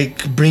be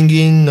like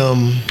bringing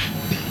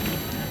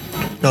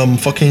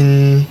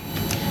fucking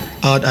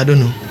I don't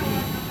know.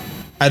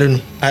 I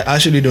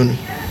actually don't know.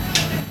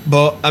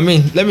 But I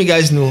mean, let me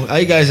guys know. Are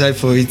you guys hyped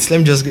for it?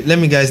 Let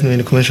me guys know in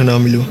the comments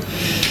down below.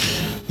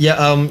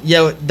 Yeah,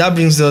 that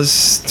brings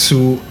us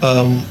to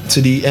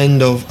the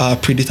end of our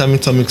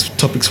predetermined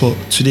topics for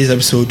today's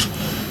episode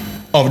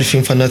of the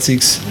Film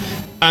Fanatics.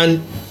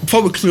 And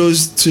before we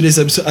close today's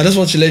episode, I just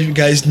want to let you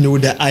guys know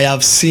that I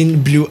have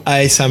seen Blue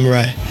Eye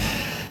Samurai.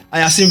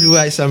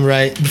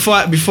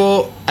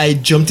 Before I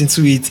jumped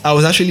into it, I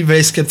was actually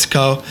very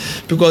skeptical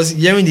because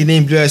hearing the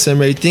name Blue Eye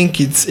Samurai, you think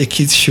it's a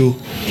kids show,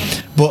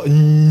 but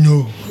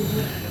no,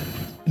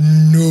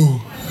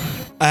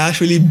 I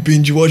actually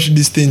binge watched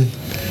this thing.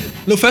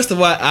 No, first of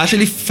all, I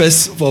actually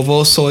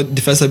saw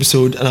the first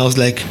episode and I was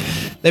like,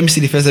 let me see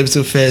the first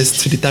episode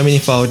first to determine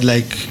if I would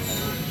like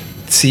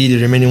see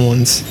the remaining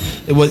ones.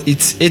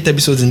 It's 8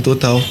 episodes in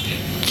total.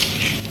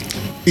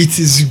 It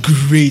is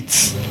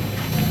great.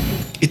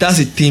 It has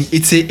a theme.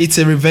 It's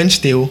a revenge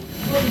tale.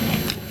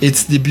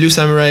 It's the Blue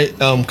Samurai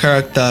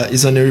character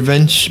is on a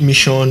revenge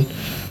mission,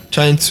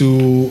 trying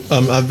to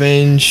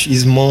avenge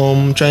his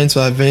mom, trying to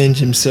avenge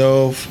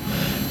himself.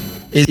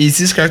 It's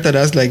this character that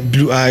has like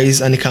blue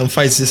eyes and he can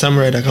fight. It's a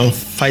samurai that can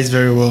fight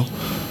very well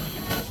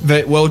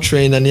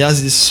trained, and he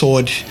has this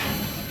sword.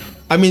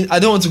 I mean, I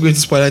don't want to go into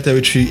spoiler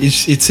territory.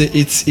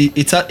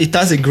 It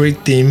has a great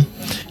theme.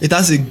 It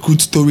has a good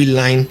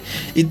storyline.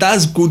 It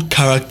has good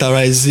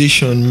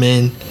characterization,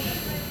 man.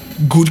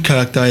 Good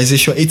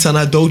characterization. It's an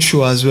adult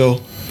show as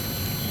well.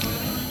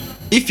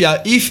 If you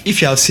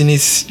have seen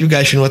it, you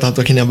guys should know what I'm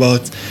talking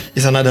about.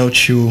 It's an adult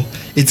show.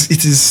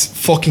 It is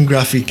fucking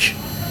graphic.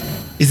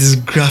 It is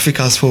graphic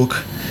as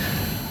fuck.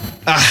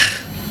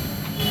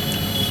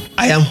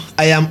 I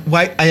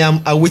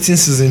am awaiting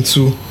season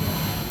 2.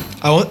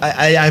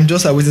 I am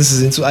just awaiting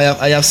season 2.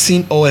 I have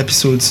seen all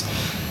episodes.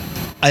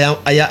 I am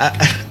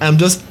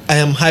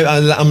high.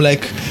 I'm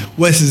like,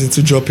 when is season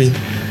 2 dropping?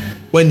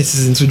 When is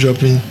season 2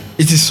 dropping?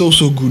 It is so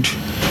good,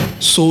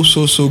 so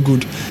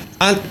good.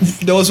 And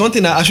there was one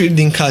thing I actually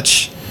didn't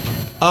catch.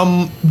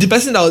 The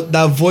person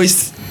that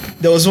voiced,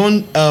 there was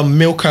one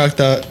male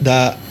character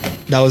that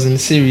was in the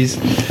series.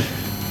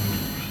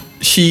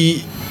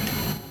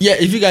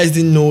 If you guys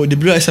didn't know, the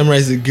Blue Eye Samurai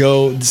is a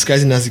girl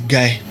disguising as a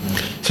guy.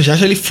 So she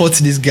actually fought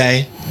this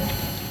guy.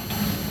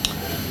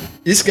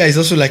 This guy is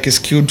also like a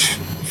skilled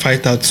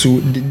fighter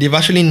too. They've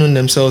actually known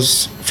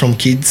themselves from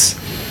kids.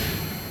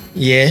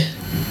 Yeah.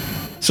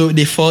 So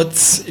they fought.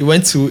 She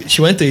went to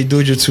a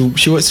dojo too.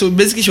 She was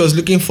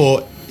looking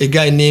for a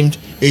guy named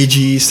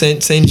Eiji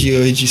Senji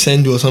or Eiji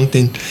Sendo or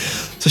something.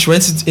 So she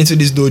went into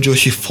this dojo.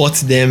 She fought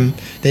them.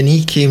 Then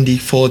he came. They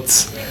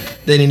fought.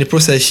 Then in the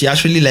process, she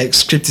actually like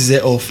scraped his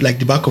hair off, like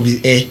the back of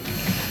his hair.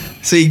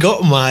 So he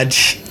got mad.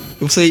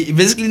 So he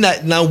basically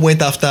now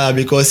went after her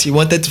because he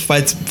wanted to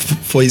fight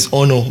for his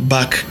honor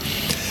back.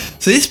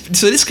 So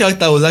this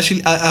character was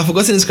actually, I've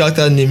forgotten his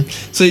character name.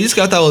 So this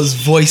character was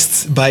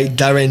voiced by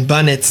Darren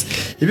Barnett.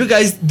 If you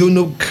guys don't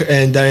know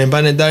Darren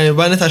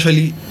Barnett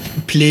actually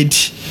played.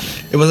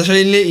 It was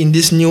actually in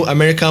this new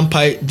American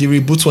Pie, the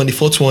reboot one, the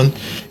fourth one.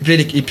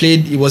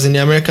 He was in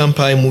the American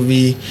Pie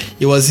movie.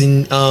 He was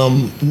in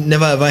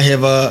Never Have I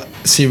Ever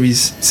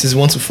series, season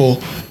 1 to 4.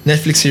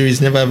 Netflix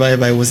series, Never Have I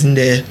Ever. He was in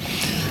there.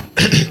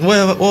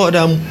 what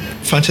other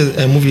franchise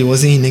movie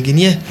was he in again?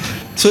 Yeah.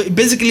 So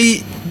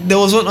basically, there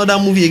was one other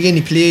movie again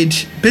he played.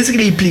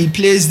 Basically, he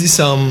plays this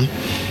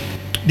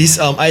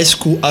high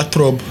school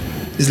heartthrob.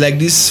 It's like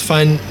this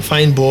fine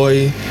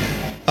boy,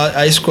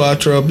 high school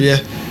heartthrob. Yeah.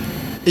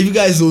 If you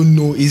guys don't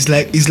know, he's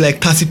like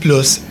 30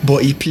 plus,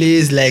 but he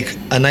plays like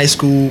a high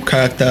school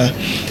character.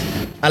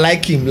 I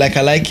like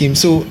him.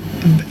 So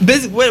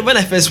basically, when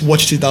I first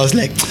watched it, I was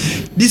like,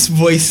 this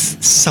voice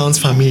sounds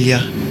familiar.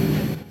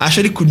 I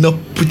actually could not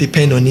put a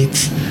pen on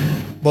it,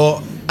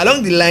 but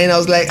along the line, I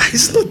was like,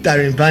 it's not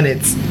Darren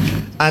Bennett.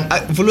 And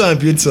Follow and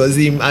Build was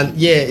him, and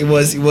yeah, it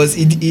was.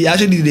 He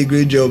actually did a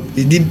great job.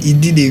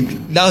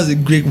 That was a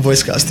great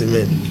voice casting,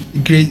 man.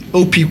 Great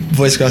OP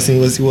voice casting.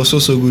 It was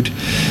so good.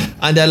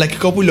 And there are like a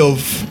couple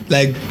of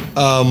like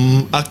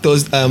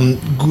actors,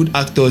 good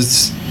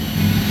actors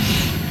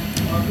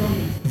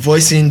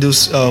voicing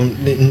those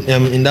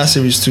in that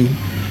series too.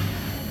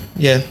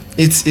 Yeah,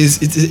 it's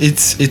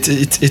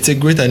a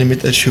great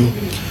animated show.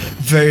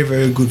 Very,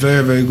 very good.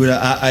 Very, very good.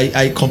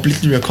 I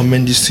completely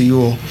recommend this to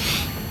you all.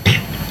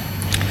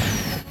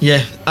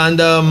 Yeah, and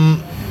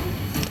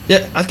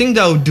yeah, I think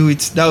that would do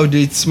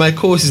it. My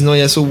co-host is not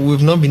here, so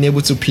we've not been able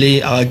to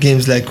play our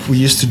games like we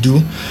used to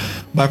do.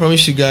 But I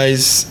promise you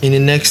guys, in the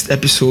next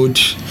episode,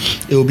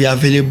 it will be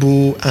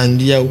available.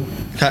 And yeah,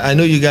 I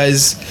know you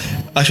guys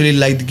actually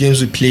like the games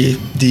we play.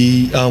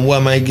 The what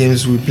are my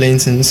games we're playing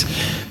since.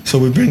 So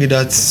we're bringing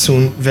that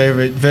soon,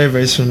 very, very,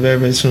 very soon, very,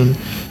 very soon.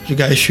 You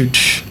guys should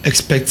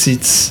expect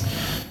it.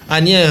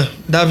 And yeah,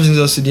 that brings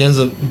us to the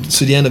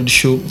end of the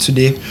show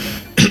today.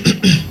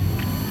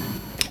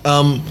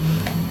 A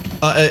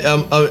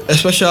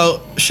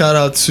special shout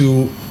out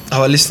to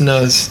our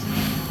listeners,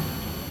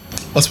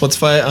 our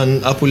Spotify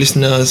and Apple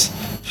listeners.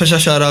 Special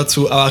shout out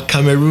to our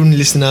Cameroon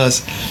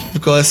listeners,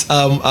 because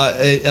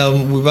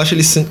we've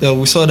actually seen,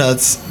 we saw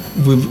that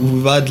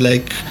we've had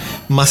like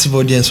massive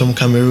audience from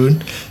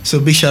Cameroon. So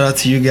big shout out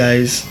to you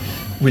guys.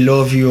 We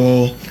love you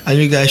all, and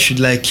you guys should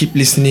like keep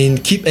listening,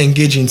 keep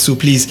engaging too,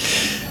 please.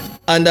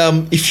 And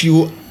if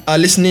you are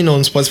listening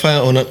on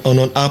Spotify,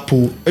 on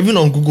Apple, even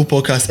on Google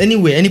Podcasts,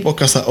 anywhere, any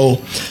podcast at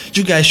all,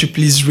 you guys should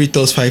please rate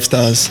us 5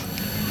 stars.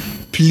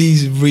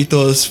 Please rate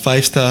us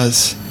 5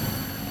 stars.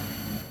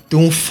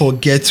 Don't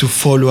forget to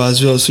follow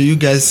as well, so you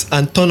guys,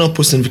 and turn on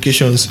post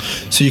notifications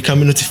so you can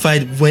be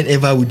notified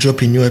whenever we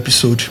drop a new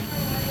episode.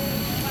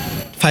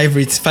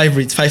 5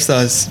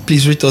 stars.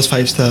 Please rate us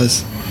 5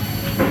 stars.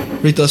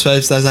 Rate us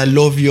 5 stars. I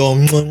love you all.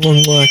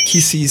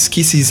 Kisses.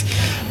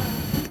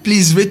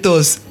 Please rate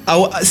us.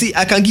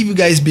 I can give you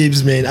guys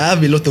babes, man. I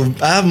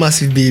have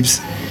massive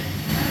babes.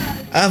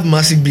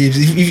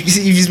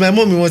 If it's my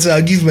mom you want to,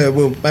 I'll give my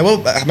mom.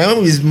 My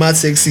mom is mad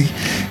sexy.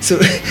 So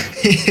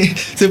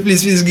so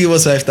please give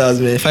us 5 stars,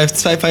 man. 5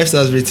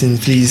 stars rating,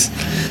 please.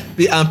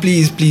 And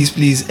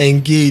please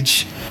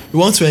engage. We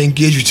want to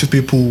engage with you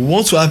people. We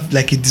want to have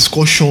like a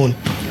discussion.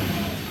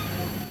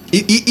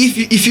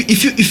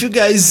 If you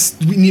guys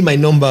need my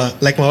number,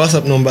 like my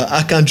WhatsApp number,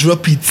 I can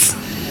drop it.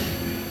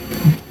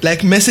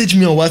 Like, message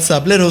me on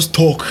WhatsApp. Let us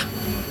talk.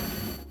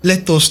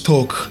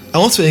 I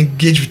want to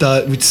engage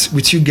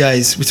with you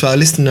guys, with our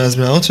listeners,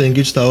 man. I want to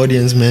engage with our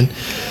audience, man.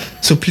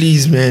 So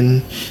please,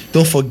 man,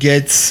 don't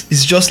forget.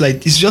 It's just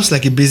like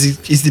a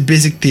basic. It's the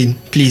basic thing.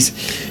 Please,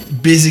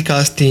 basic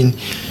ass thing.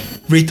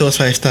 Rate us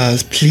 5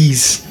 stars,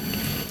 please.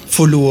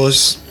 Follow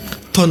us.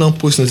 Turn on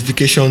post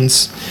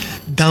notifications.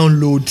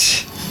 Download.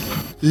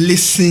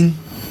 Listen.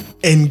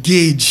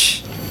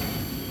 Engage.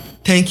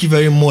 Thank you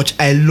very much.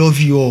 I love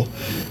you all.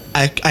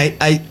 I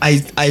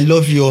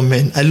love you all,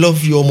 man. I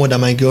love you all more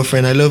than my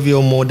girlfriend. I love you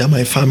all more than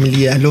my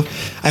family.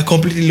 I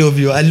completely love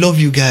you. I love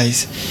you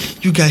guys.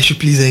 You guys should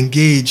please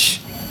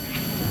engage.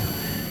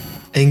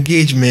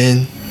 Engage,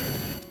 man.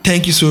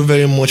 Thank you so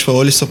very much for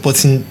always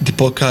supporting the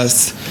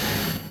podcast.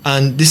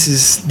 And this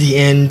is the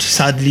end,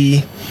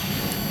 sadly.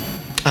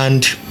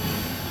 And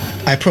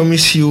I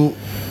promise you,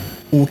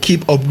 we'll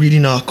keep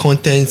upgrading our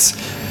content.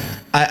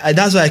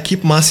 That's why I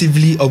keep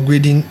massively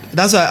upgrading.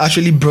 That's why I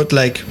actually brought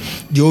like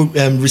the old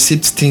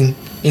receipts thing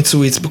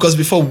into it, because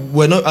before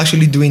we're not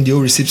actually doing the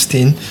old receipts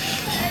thing.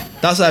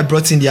 That's why I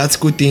brought in the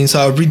article thing. So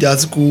I'll read the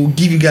article,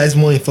 give you guys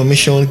more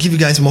information, give you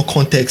guys more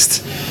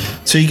context,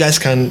 so you guys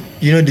can,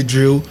 you know the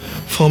drill,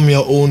 form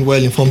your own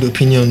well-informed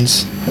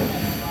opinions.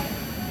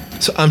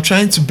 So I'm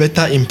trying to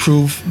better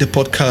improve the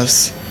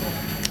podcast.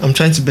 I'm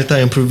trying to better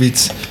improve it.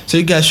 So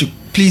you guys should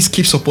please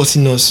keep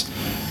supporting us.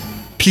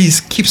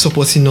 Please keep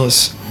supporting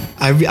us.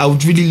 I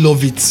would really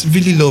love it.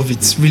 Really love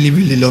it.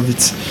 Really love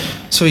it.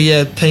 So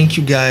yeah, thank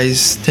you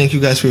guys. Thank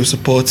you guys for your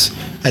support.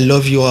 I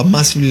love you. I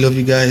massively love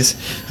you guys.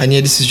 And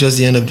yeah, this is just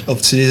the end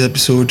of today's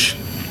episode.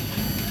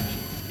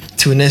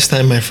 Till next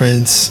time, my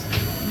friends.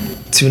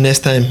 Till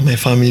next time, my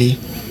family.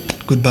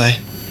 Goodbye.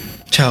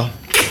 Ciao.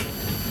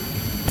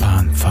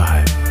 On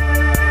 5.